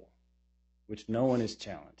role, which no one is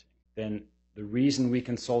challenging, then the reason we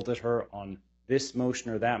consulted her on this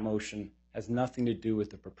motion or that motion has nothing to do with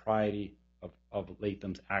the propriety of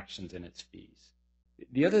Latham's actions and its fees.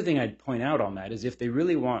 The other thing I'd point out on that is if they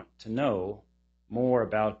really want to know more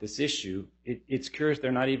about this issue, it's curious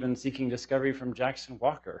they're not even seeking discovery from Jackson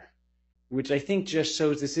Walker, which I think just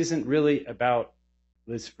shows this isn't really about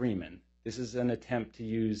Liz Freeman. This is an attempt to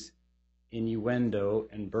use innuendo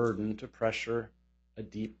and burden to pressure a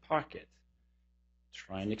deep pocket,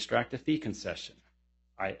 try and extract a fee concession.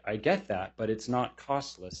 I get that, but it's not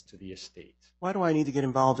costless to the estate. Why do I need to get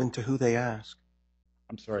involved into who they ask?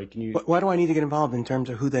 I'm sorry, can you... Why do I need to get involved in terms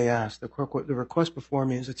of who they ask? The request before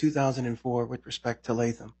me is a 2004 with respect to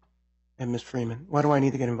Latham and Ms. Freeman. Why do I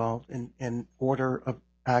need to get involved in order of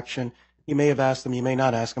action? You may have asked them, you may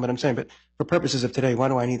not ask them, but I'm saying, but for purposes of today, why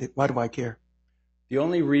do I care? The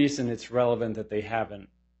only reason it's relevant that they haven't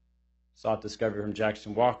sought discovery from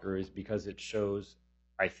Jackson Walker is because it shows,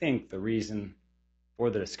 I think, the reason for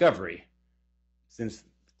the discovery, since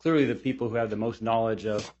clearly the people who have the most knowledge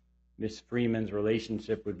of Ms. Freeman's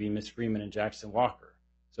relationship would be Ms. Freeman and Jackson Walker.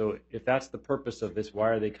 So if that's the purpose of this, why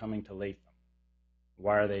are they coming to Latham?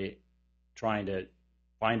 Why are they trying to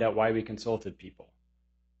find out why we consulted people?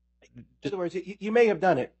 In other words, you may have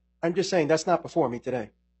done it. I'm just saying that's not before me today,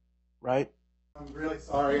 right? I'm really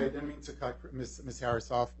sorry. I didn't mean to cut Ms. Harris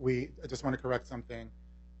off. I just want to correct something.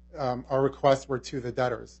 Our requests were to the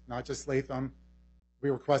debtors, not just Latham. We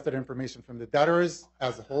requested information from the debtors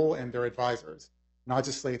as a whole and their advisors, not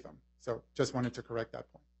just Latham. So just wanted to correct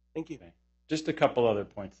that point. Thank you. Okay. Just a couple other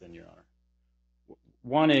points then, Your Honor.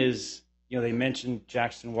 One is, they mentioned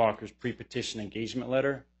Jackson Walker's pre-petition engagement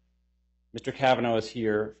letter. Mr. Kavanaugh is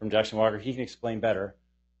here from Jackson Walker. He can explain better.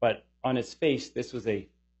 But on its face, this was a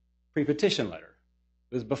pre-petition letter.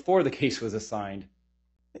 It was before the case was assigned.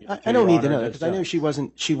 I don't need to know that because I know she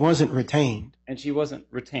wasn't retained. And she wasn't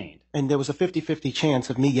retained. And there was a 50-50 chance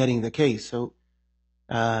of me getting the case. So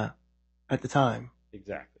at the time.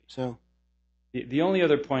 Exactly. So the only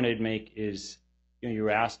other point I'd make is, you were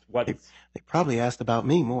asked what... They probably asked about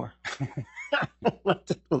me more.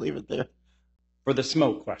 Let's leave it there. For the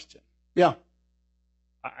smoke question. Yeah.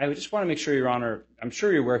 I just want to make sure, Your Honor, I'm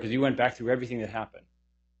sure you're aware because you went back through everything that happened.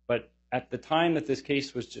 But at the time that this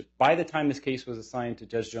case was, by the time this case was assigned to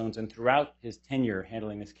Judge Jones and throughout his tenure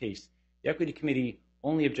handling this case, the Equity Committee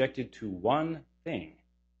only objected to one thing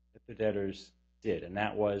that the debtors did, and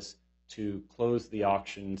that was to close the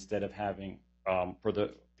auction instead of having, for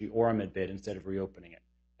the Oromid bid instead of reopening it.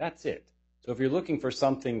 That's it. So if you're looking for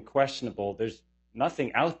something questionable, there's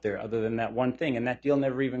nothing out there other than that one thing, and that deal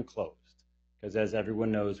never even closed. Because as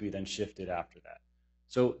everyone knows, we then shifted after that.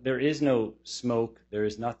 So there is no smoke. There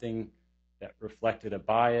is nothing that reflected a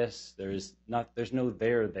bias. There's no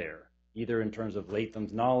there, either in terms of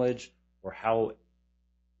Latham's knowledge or how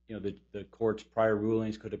the court's prior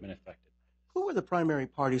rulings could have been affected. Who were the primary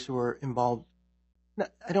parties who were involved?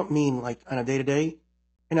 I don't mean like on a day-to-day,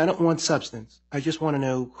 and I don't want substance. I just want to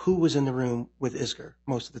know who was in the room with Isger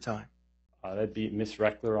most of the time. That'd be Ms.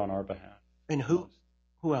 Reckler on our behalf. And who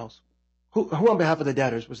else? Who on behalf of the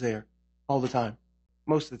debtors was there all the time,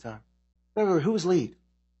 most of the time? Remember, who was lead?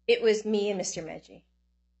 It was me and Mr. Medji.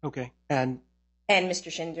 Okay, and Mr.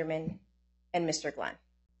 Schinderman and Mr. Glenn.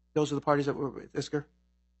 Those are the parties that were with Isger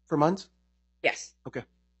for months? Yes. Okay.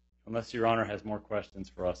 Unless Your Honor has more questions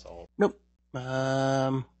for us all. Nope.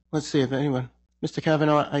 Let's see if anyone. Mr.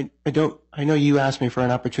 Kavanaugh, I know you asked me for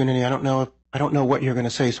an opportunity. I don't know what you're going to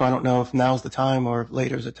say, so I don't know if now's the time or if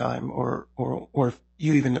later's the time or if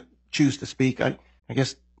you even choose to speak. I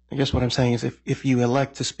guess what I'm saying is if you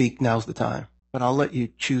elect to speak, now's the time. But I'll let you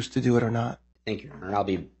choose to do it or not. Thank you, Your Honor. I'll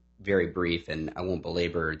be very brief, and I won't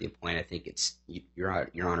belabor the point. I think Your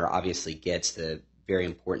Honor obviously gets the very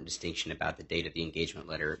important distinction about the date of the engagement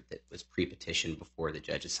letter that was pre-petitioned before the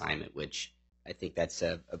judge assignment, which I think that's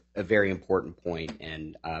a very important point,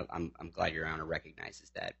 and I'm glad Your Honor recognizes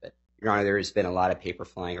that. But Your Honor, there has been a lot of paper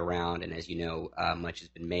flying around, and as you know, much has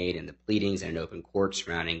been made in the pleadings and in open court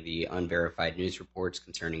surrounding the unverified news reports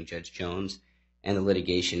concerning Judge Jones and the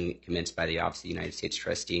litigation commenced by the Office of the United States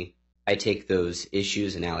Trustee. I take those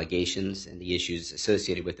issues and allegations and the issues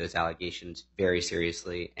associated with those allegations very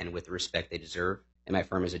seriously and with the respect they deserve, and my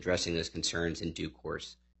firm is addressing those concerns in due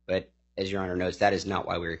course. But as Your Honor knows, that is not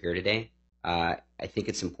why we're here today. I think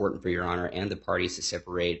it's important for Your Honor and the parties to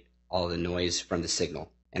separate all the noise from the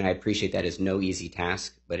signal, and I appreciate that is no easy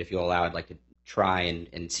task, but if you'll allow, I'd like to try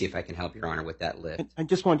and see if I can help Your Honor with that lift. I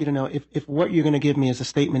just want you to know, if what you're going to give me is a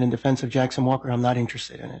statement in defense of Jackson Walker, I'm not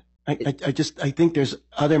interested in it. I think there's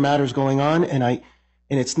other matters going on, and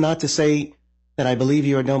it's not to say that I believe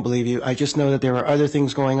you or don't believe you. I just know that there are other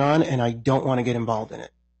things going on, and I don't want to get involved in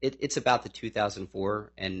it. It's about the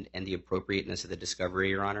 2004 and the appropriateness of the discovery,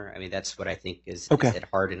 Your Honor. I mean, that's what I think is at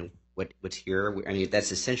heart and what's here. I mean,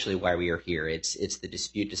 that's essentially why we are here. It's the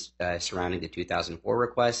dispute surrounding the 2004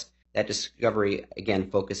 request. That discovery, again,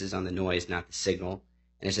 focuses on the noise, not the signal.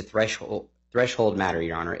 And as a threshold matter,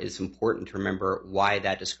 Your Honor, it's important to remember why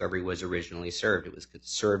that discovery was originally served. It was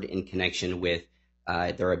served in connection with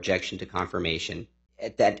their objection to confirmation.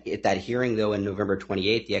 At that hearing, though, in November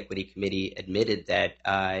 28th, the Equity Committee admitted that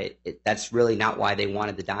that's really not why they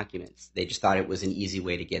wanted the documents. They just thought it was an easy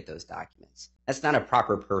way to get those documents. That's not a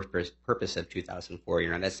proper purpose of 2004,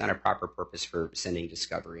 Your Honor. That's not a proper purpose for sending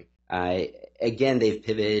discovery. Again, they've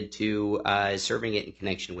pivoted to serving it in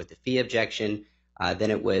connection with the fee objection. Then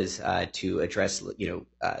it was to address,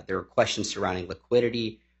 there were questions surrounding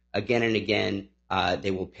liquidity. Again and again,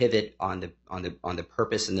 they will pivot on the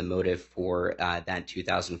purpose and the motive for that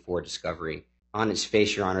 2004 discovery. On its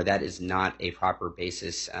face, Your Honor, that is not a proper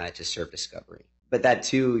basis to serve discovery. But that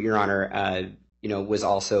too, Your Honor, was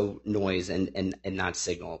also noise and not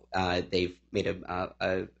signal. They've made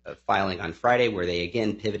a filing on Friday where they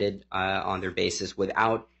again pivoted on their basis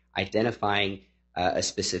without identifying a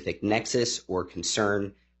specific nexus or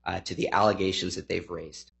concern to the allegations that they've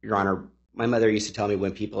raised. Your Honor, my mother used to tell me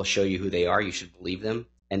when people show you who they are, you should believe them.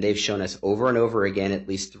 And they've shown us over and over again, at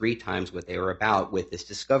least 3 times, what they were about with this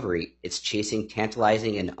discovery. It's chasing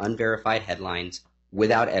tantalizing and unverified headlines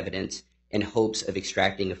without evidence in hopes of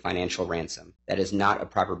extracting a financial ransom. That is not a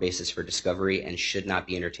proper basis for discovery and should not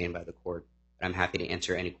be entertained by the court. I'm happy to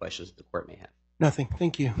answer any questions that the court may have. Nothing.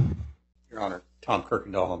 Thank you. Your Honor, Tom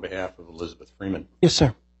Kirkendall on behalf of Elizabeth Freeman. Yes,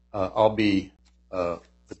 sir. I'll be the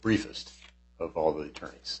briefest of all the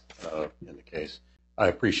attorneys in the case. I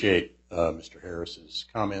appreciate Mr. Harris's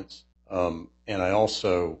comments, and I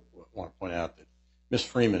also want to point out that Ms.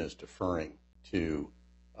 Freeman is deferring to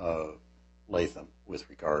Latham with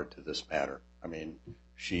regard to this matter. I mean,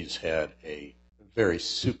 she's had a very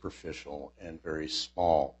superficial and very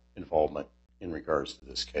small involvement in regards to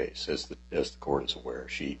this case, as the court is aware.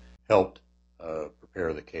 She helped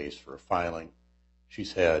prepare the case for a filing.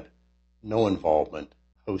 She's had no involvement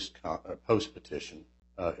post-petition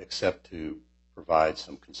except to provide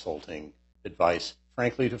some consulting advice,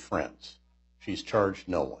 frankly, to friends. She's charged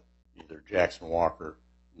no one, neither Jackson Walker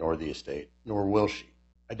nor the estate, nor will she.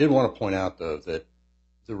 I did want to point out, though, that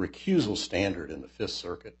the recusal standard in the Fifth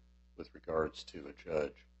Circuit with regards to a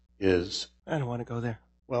judge is... I don't want to go there.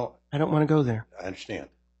 Well... I don't want to go there. I understand.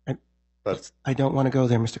 But I don't want to go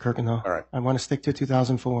there, Mr. Kirkendall. All right. I want to stick to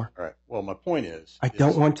 2004. All right. Well, my point is... I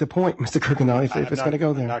don't want to point, Mr. Kirkendall, if it's going to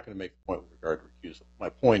go there. I'm not going to make a point with regard to recusal. My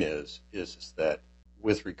point is that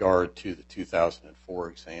with regard to the 2004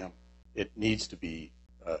 exam, it needs to be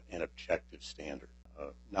an objective standard,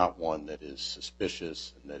 not one that is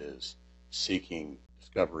suspicious and that is seeking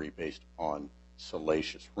discovery based upon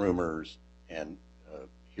salacious rumors and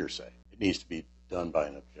hearsay. It needs to be done by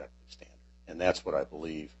an objective standard. And that's what I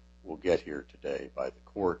believe we'll get here today by the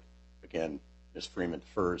court. Again, Ms. Freeman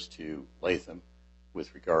defers to Latham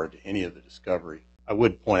with regard to any of the discovery. I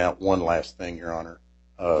would point out one last thing, Your Honor,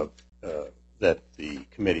 that the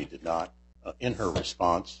committee did not, in her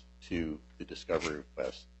response to the discovery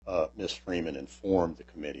request, Ms. Freeman informed the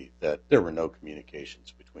committee that there were no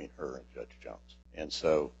communications between her and Judge Jones. And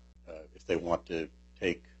so if they want to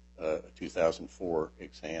take a 2004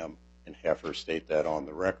 exam and have her state that on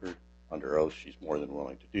the record under oath, she's more than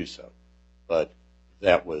willing to do so. But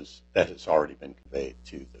that has already been conveyed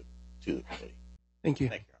to the committee. Thank you.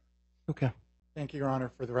 Thank you, Your Honor. Okay. Thank you, Your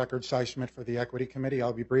Honor. For the record, Cy Schmidt for the Equity Committee.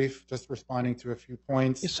 I'll be brief, just responding to a few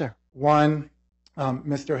points. Yes, sir. One,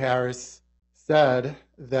 Mr. Harris said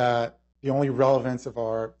that the only relevance of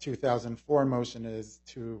our 2004 motion is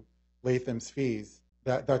to Latham's fees.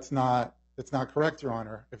 That's not correct, Your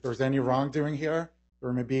Honor. If there's any wrongdoing here,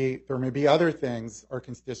 there may be other things our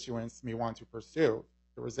constituents may want to pursue.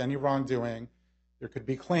 If there was any wrongdoing, there could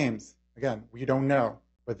be claims. Again, we don't know,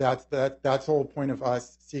 but that's the whole point of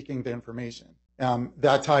us seeking the information.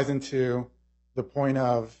 That ties into the point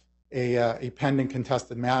of a pending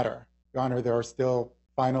contested matter. Your Honor, there are still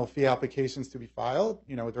final fee applications to be filed.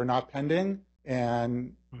 They're not pending,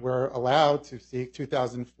 and we're allowed to seek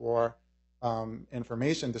 2004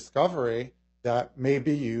 information discovery that may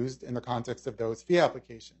be used in the context of those fee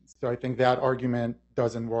applications. So I think that argument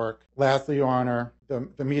doesn't work. Lastly, Your Honor,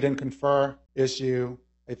 the meet and confer issue,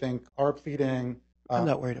 I think our pleading... I'm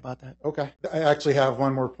not worried about that. Okay. I actually have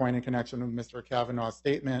one more point in connection with Mr. Kavanaugh's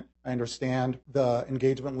statement. I understand the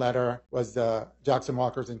engagement letter was Jackson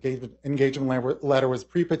Walker's engagement letter was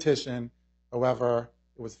pre-petition. However,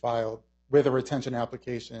 it was filed with a retention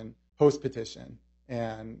application post-petition,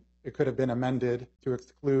 and it could have been amended to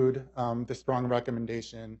exclude the strong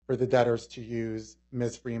recommendation for the debtors to use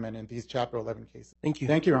Ms. Freeman in these Chapter 11 cases. Thank you.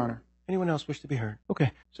 Thank you, Your Honor. Anyone else wish to be heard?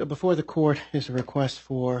 Okay. So before the court is a request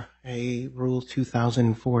for a Rule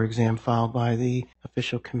 2004 exam filed by the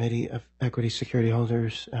Official Committee of Equity Security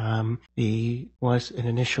Holders. The was an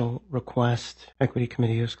initial request. Equity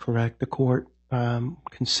Committee is correct. The court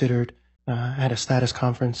considered, had a status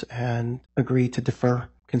conference and agreed to defer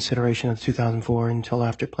consideration of 2004 until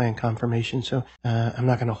after plan confirmation. So I'm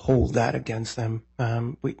not going to hold that against them.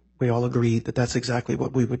 We all agreed that that's exactly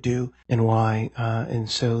what we would do and why. And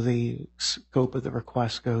so the scope of the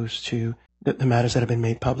request goes to the matters that have been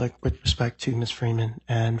made public with respect to Ms. Freeman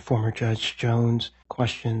and former Judge Jones,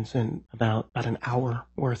 questions and about an hour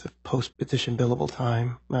worth of post-petition billable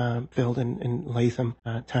time filled in Latham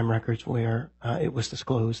time records where it was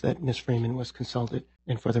disclosed that Ms. Freeman was consulted.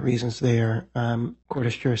 And for the reasons there, court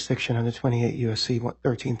has jurisdiction under 28 U.S.C.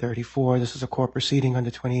 1334. This is a court proceeding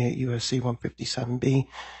under 28 U.S.C. 157B.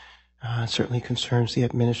 Certainly concerns the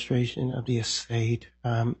administration of the estate.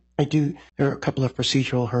 There are a couple of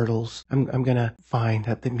procedural hurdles. I'm going to find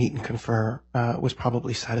that the meet and confer was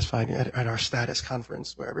probably satisfied at our status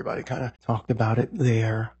conference where everybody kind of talked about it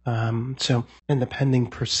there. So in the pending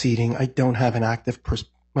proceeding, I don't have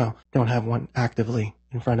don't have one actively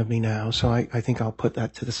in front of me now. So I think I'll put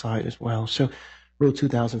that to the side as well. So Rule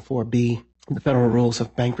 2004B, the Federal Rules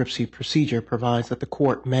of Bankruptcy Procedure provides that the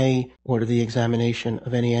court may order the examination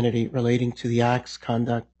of any entity relating to the acts,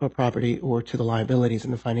 conduct, or property, or to the liabilities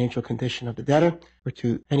and the financial condition of the debtor, or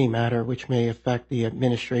to any matter which may affect the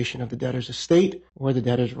administration of the debtor's estate or the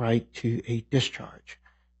debtor's right to a discharge.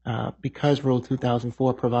 Because Rule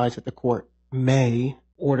 2004 provides that the court may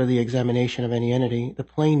order the examination of any entity, the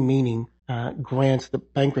plain meaning grants the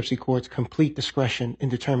bankruptcy court's complete discretion in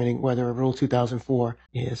determining whether a Rule 2004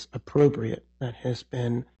 is appropriate. That has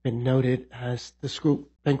been noted as the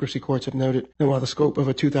bankruptcy courts have noted that while the scope of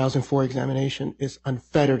a 2004 examination is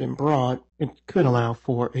unfettered and broad, it could allow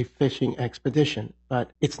for a fishing expedition,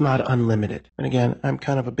 but it's not unlimited. And again, I'm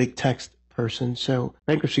kind of a big text person, so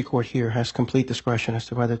bankruptcy court here has complete discretion as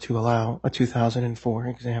to whether to allow a 2004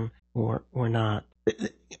 exam or not.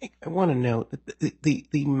 I want to note that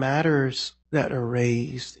the matters that are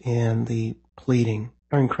raised in the pleading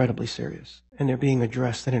are incredibly serious, and they're being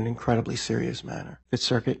addressed in an incredibly serious manner. Fifth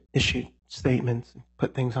Circuit issued statements,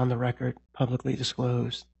 put things on the record, publicly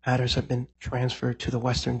disclosed. Matters have been transferred to the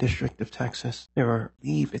Western District of Texas. There are, I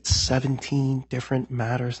believe it's 17 different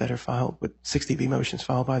matters that are filed with 60B motions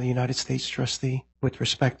filed by the United States trustee with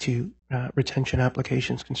respect to retention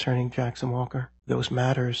applications concerning Jackson Walker. Those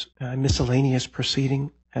matters, miscellaneous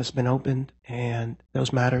proceeding has been opened, and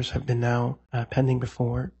those matters have been now pending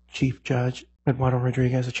before Chief Judge Eduardo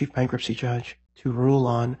Rodriguez, a Chief Bankruptcy Judge, to rule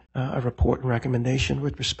on a report and recommendation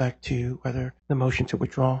with respect to whether the motion to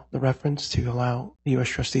withdraw the reference to allow the U.S.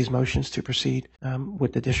 trustees' motions to proceed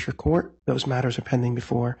with the district court. Those matters are pending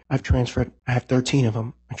before. I have 13 of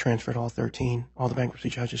them. I transferred all 13. All the bankruptcy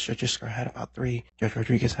judges. Judge Iskra had about 3. Judge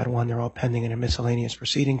Rodriguez had 1. They're all pending in a miscellaneous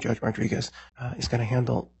proceeding. Judge Rodriguez is going to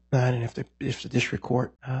handle that, and if the district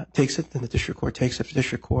court takes it, then the district court takes it. If the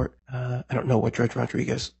district court, I don't know what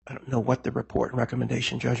the report and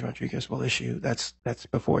recommendation Judge Rodriguez will issue. That's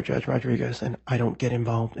before Judge Rodriguez, and I don't get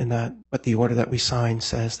involved in that. But the order that we signed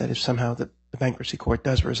says that if somehow the bankruptcy court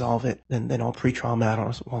does resolve it, then all pretrial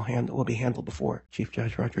matters will be handled before Chief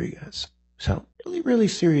Judge Rodriguez. So really, really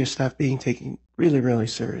serious stuff being taken really, really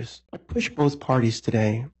serious. I push both parties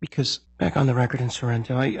today because back on the record in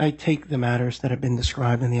Sorrento, I take the matters that have been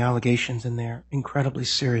described and the allegations in there incredibly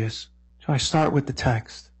serious. So I start with the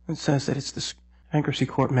text. It says that it's the bankruptcy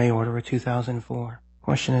court may order a 2004.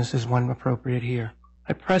 Question is one appropriate here?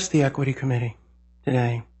 I pressed the equity committee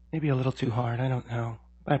today, maybe a little too hard, I don't know.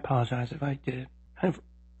 I apologize if I did. Kind of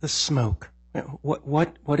the smoke.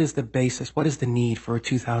 What is the basis? What is the need for a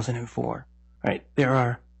 2004? Right? There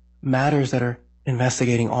are matters that are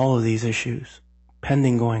investigating all of these issues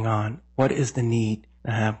pending going on. What is the need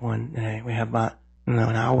to have one today? We have about an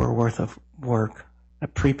hour worth of work, a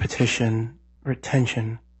pre-petition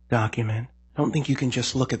retention document, I don't think you can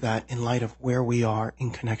just look at that in light of where we are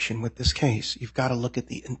in connection with this case. You've got to look at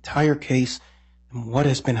the entire case and what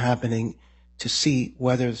has been happening to see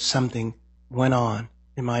whether something went on,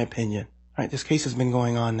 in my opinion. All right, this case has been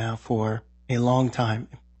going on now for a long time.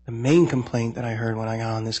 The main complaint that I heard when I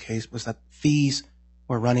got on this case was that fees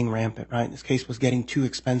were running rampant, right? This case was getting too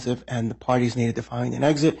expensive and the parties needed to find an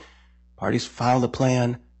exit. Parties filed a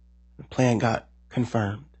plan. The plan got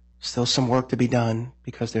confirmed. Still some work to be done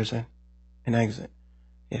because there's an exit.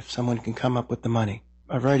 If someone can come up with the money.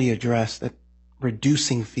 I've already addressed that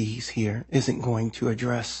reducing fees here isn't going to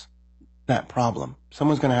address that problem.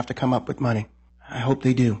 Someone's going to have to come up with money. I hope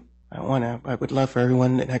they do. I would love for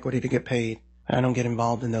everyone in equity to get paid. I don't get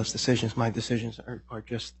involved in those decisions. My decisions are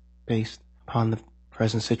just based upon the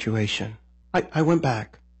present situation. I went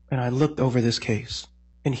back and I looked over this case,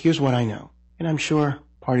 and here's what I know. And I'm sure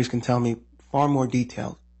parties can tell me far more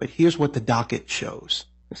details, but here's what the docket shows.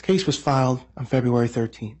 This case was filed on February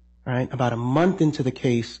 13th, right? About a month into the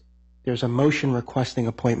case, there's a motion requesting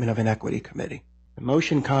appointment of an equity committee. The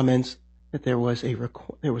motion comments that there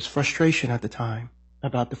was frustration at the time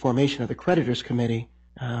about the formation of the creditors committee,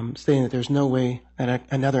 stating that there's no way that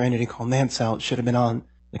another entity called Nansalt should have been on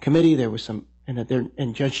the committee. There was some,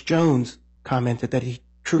 and Judge Jones commented that he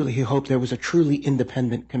hoped there was a truly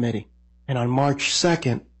independent committee. And on March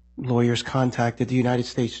 2nd, lawyers contacted the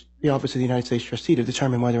Office of the United States Trustee to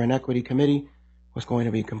determine whether an equity committee was going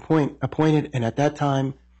to be appointed. And at that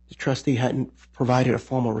time, the trustee hadn't provided a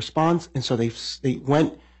formal response, and so they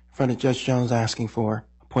went in front of Judge Jones asking for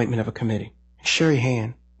appointment of a committee. Sherry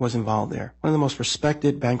Hand was involved there, one of the most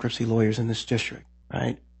respected bankruptcy lawyers in this district,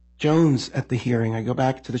 right? Jones at the hearing, I go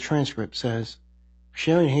back to the transcript, says,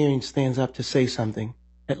 Sherry Hand stands up to say something,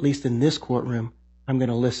 at least in this courtroom, I'm going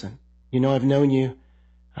to listen. You know, I've known you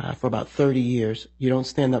for about 30 years. You don't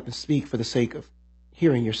stand up and speak for the sake of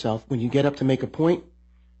hearing yourself. When you get up to make a point,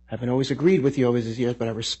 I haven't always agreed with you over these years, but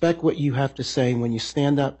I respect what you have to say when you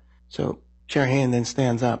stand up. So Chair Hand then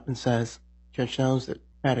stands up and says, Judge Jones, that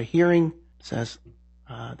at a hearing, says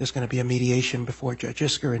there's going to be a mediation before Judge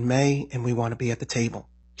Isker in May, and we want to be at the table.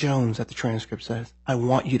 Jones at the transcript says, I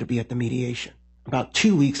want you to be at the mediation. About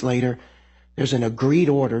 2 weeks later, there's an agreed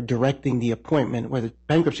order directing the appointment, where the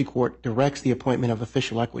bankruptcy court directs the appointment of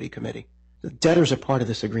official equity committee. The debtors are part of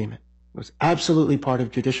this agreement. It was absolutely part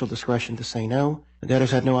of judicial discretion to say no. The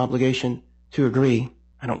debtors had no obligation to agree.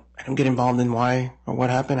 I don't get involved in why or what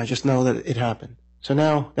happened. I just know that it happened. So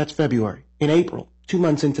now that's February. In April, 2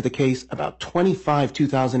 months into the case, about 25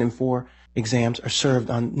 2004 exams are served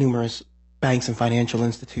on numerous banks and financial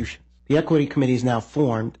institutions. The equity committee is now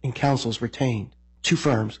formed and counsels retained. 2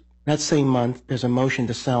 firms. That same month, there's a motion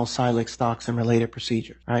to sell Silex stocks and related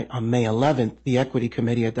procedures. Right? On May 11th, the equity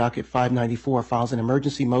committee at Docket 594 files an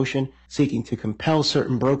emergency motion seeking to compel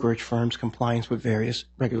certain brokerage firms' compliance with various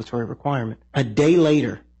regulatory requirements. A day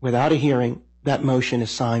later, without a hearing, that motion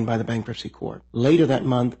is signed by the bankruptcy court. Later that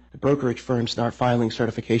month, the brokerage firms start filing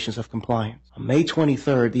certifications of compliance. On May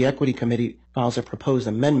 23rd, the equity committee files a proposed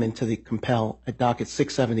amendment to the compel at docket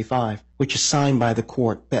 675, which is signed by the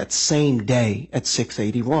court that same day at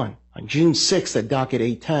 681. On June 6th at docket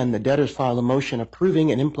 810, the debtors file a motion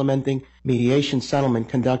approving and implementing mediation settlement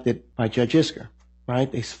conducted by Judge Isker.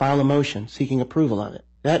 Right? They file a motion seeking approval of it.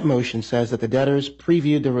 That motion says that the debtors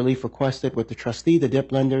previewed the relief requested with the trustee, the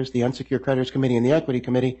DIP lenders, the unsecured creditors committee, and the equity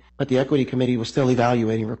committee, but the equity committee was still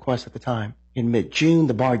evaluating requests at the time. In mid-June,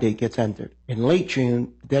 the bar date gets entered. In late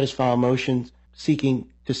June, the debtors file motions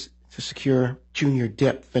seeking to secure junior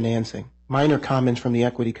DIP financing. Minor comments from the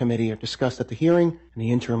equity committee are discussed at the hearing, and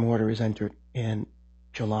the interim order is entered in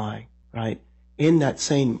July. Right? In that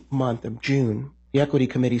same month of June, the equity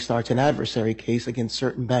committee starts an adversary case against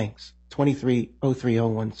certain banks.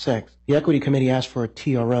 23-03016. The equity committee asks for a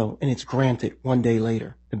TRO, and it's granted 1 day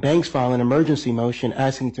later. The banks file an emergency motion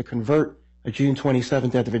asking to convert a June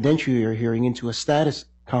 27th evidentiary hearing into a status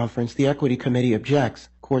conference. The equity committee objects.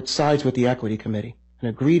 Court sides with the equity committee. An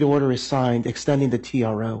agreed order is signed extending the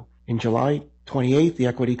TRO. In July 28th, the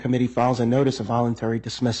equity committee files a notice of voluntary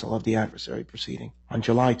dismissal of the adversary proceeding. On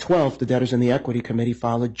July 12th, the debtors and the equity committee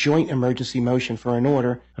file a joint emergency motion for an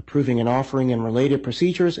order approving an offering and related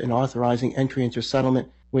procedures and authorizing entry into settlement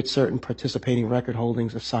with certain participating record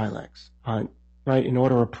holdings of Silex. An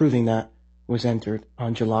order approving that was entered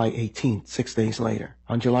on July 18th, 6 days later.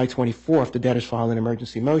 On July 24th, the debtors file an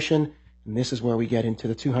emergency motion, and this is where we get into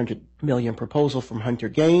the $200 million proposal from Hunter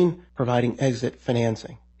Gain, providing exit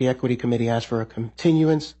financing. The equity committee asks for a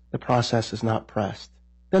continuance. The process is not pressed.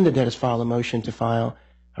 Then the debtors file a motion to file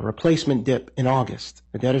a replacement DIP in August.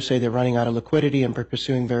 The debtors say they're running out of liquidity and are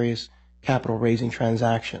pursuing various capital raising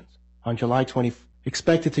transactions. On July 20th,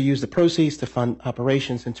 expected to use the proceeds to fund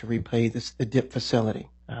operations and to repay the DIP facility.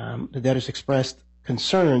 The debtors expressed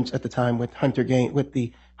concerns at the time with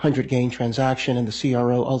the 100 gain transaction, and the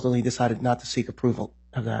CRO ultimately decided not to seek approval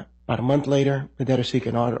of that. About a month later, the debtor seek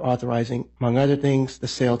an order authorizing, among other things, the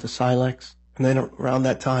sale to Silex. And then around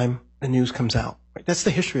that time, the news comes out. Right? That's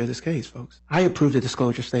the history of this case, folks. I approved the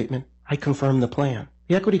disclosure statement. I confirmed the plan.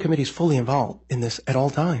 The equity committee is fully involved in this at all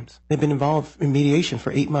times. They've been involved in mediation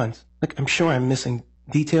for 8 months. Look, I'm sure I'm missing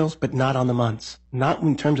details, but not on the months. Not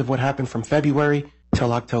in terms of what happened from February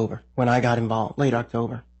till October, when I got involved, late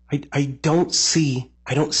October. I don't see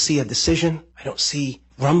a decision. I don't see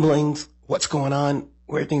rumblings, what's going on,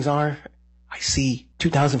 where things are. I see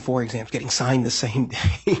 2004 exams getting signed the same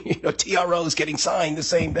day. TROs getting signed the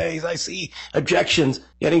same days. I see objections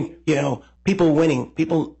getting, people winning.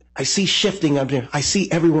 I see shifting of there. I see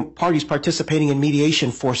parties participating in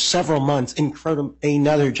mediation for several months in front of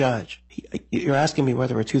another judge. You're asking me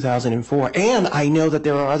whether it's 2004. And I know that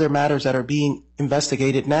there are other matters that are being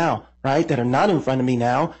investigated now, right, that are not in front of me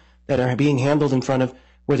now, that are being handled in front of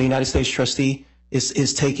where the United States trustee is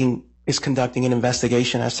conducting an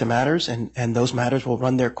investigation as to matters, and those matters will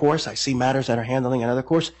run their course. I see matters that are handling another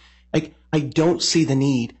course. I don't see the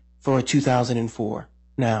need for a 2004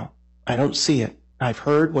 now. I don't see it. I've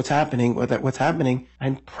heard what's happening.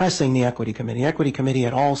 I'm pressing the equity committee. The equity committee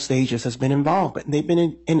at all stages has been involved, but they've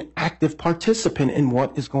been an active participant in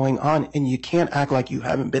what is going on, and you can't act like you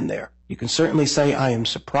haven't been there. You can certainly say, I am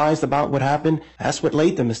surprised about what happened. That's what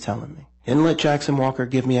Latham is telling me. Didn't let Jackson Walker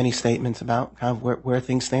give me any statements about kind of where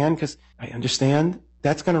things stand, because I understand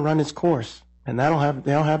that's going to run its course, and they'll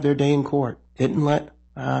have their day in court. Didn't let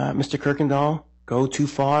Mr. Kirkendall go too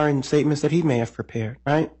far in statements that he may have prepared,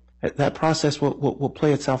 right? That process will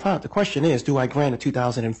play itself out. The question is, do I grant a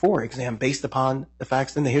 2004 exam based upon the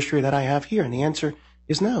facts and the history that I have here? And the answer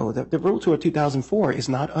is no. The rule to a 2004 is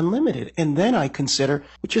not unlimited. And then I consider,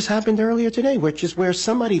 which just happened earlier today, which is where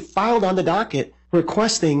somebody filed on the docket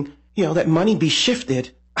requesting, that money be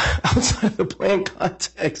shifted outside of the plan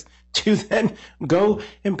context to then go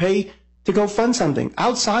and pay to go fund something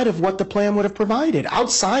outside of what the plan would have provided,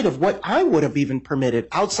 outside of what I would have even permitted,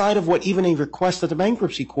 outside of what even a request of the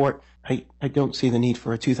bankruptcy court. I don't see the need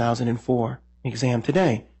for a 2004 exam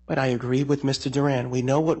today. But I agree with Mr. Duran. We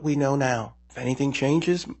know what we know now. If anything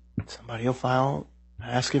changes, somebody will file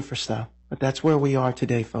asking for stuff. But that's where we are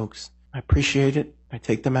today, folks. I appreciate it. I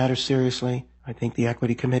take the matter seriously. I think the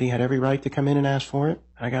equity committee had every right to come in and ask for it.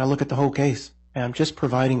 I got to look at the whole case. And I'm just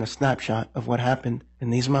providing a snapshot of what happened in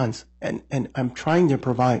these months. And I'm trying to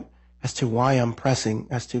provide as to why I'm pressing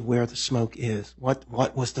as to where the smoke is. What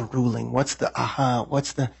was the ruling? What's the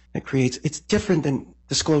that creates? It's different than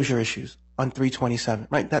disclosure issues on 327,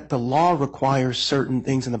 right? That the law requires certain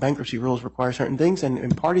things and the bankruptcy rules require certain things,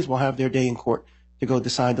 and parties will have their day in court to go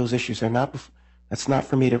decide those issues. That's not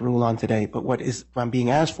for me to rule on today. But what I'm being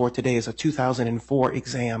asked for today is a 2004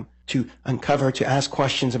 exam to uncover, to ask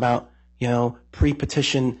questions about,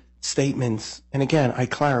 pre-petition statements. And again, I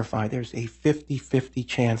clarify, there's a 50-50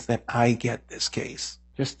 chance that I get this case.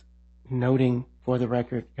 Just noting for the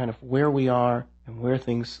record kind of where we are and where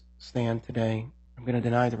things stand today. I'm going to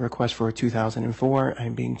deny the request for a 2004.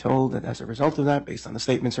 I'm being told that as a result of that, based on the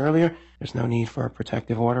statements earlier, there's no need for a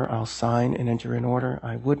protective order. I'll sign and enter an order.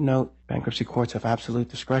 I would note bankruptcy courts have absolute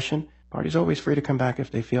discretion. Parties are always free to come back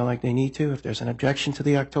if they feel like they need to. If there's an objection to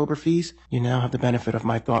the October fees, you now have the benefit of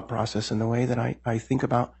my thought process and the way that I think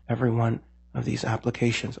about every one of these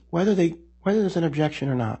applications. Whether there's an objection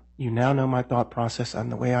or not, you now know my thought process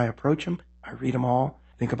and the way I approach them. I read them all,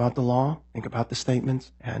 think about the law, think about the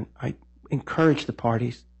statements, and I encourage the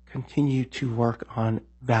parties continue to work on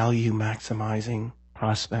value maximizing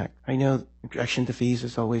prospect. I know objection to fees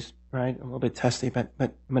is always right, a little bit testy, but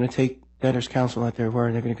I'm going to take debtors counsel at their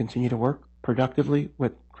word. They're going to continue to work productively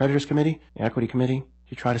with creditors committee, the equity committee,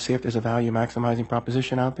 to try to see if there's a value maximizing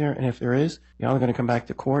proposition out there. And if there is, y'all are going to come back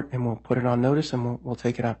to court and we'll put it on notice and we'll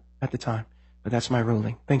take it up at the time. But that's my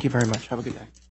ruling. Thank you very much. Have a good day.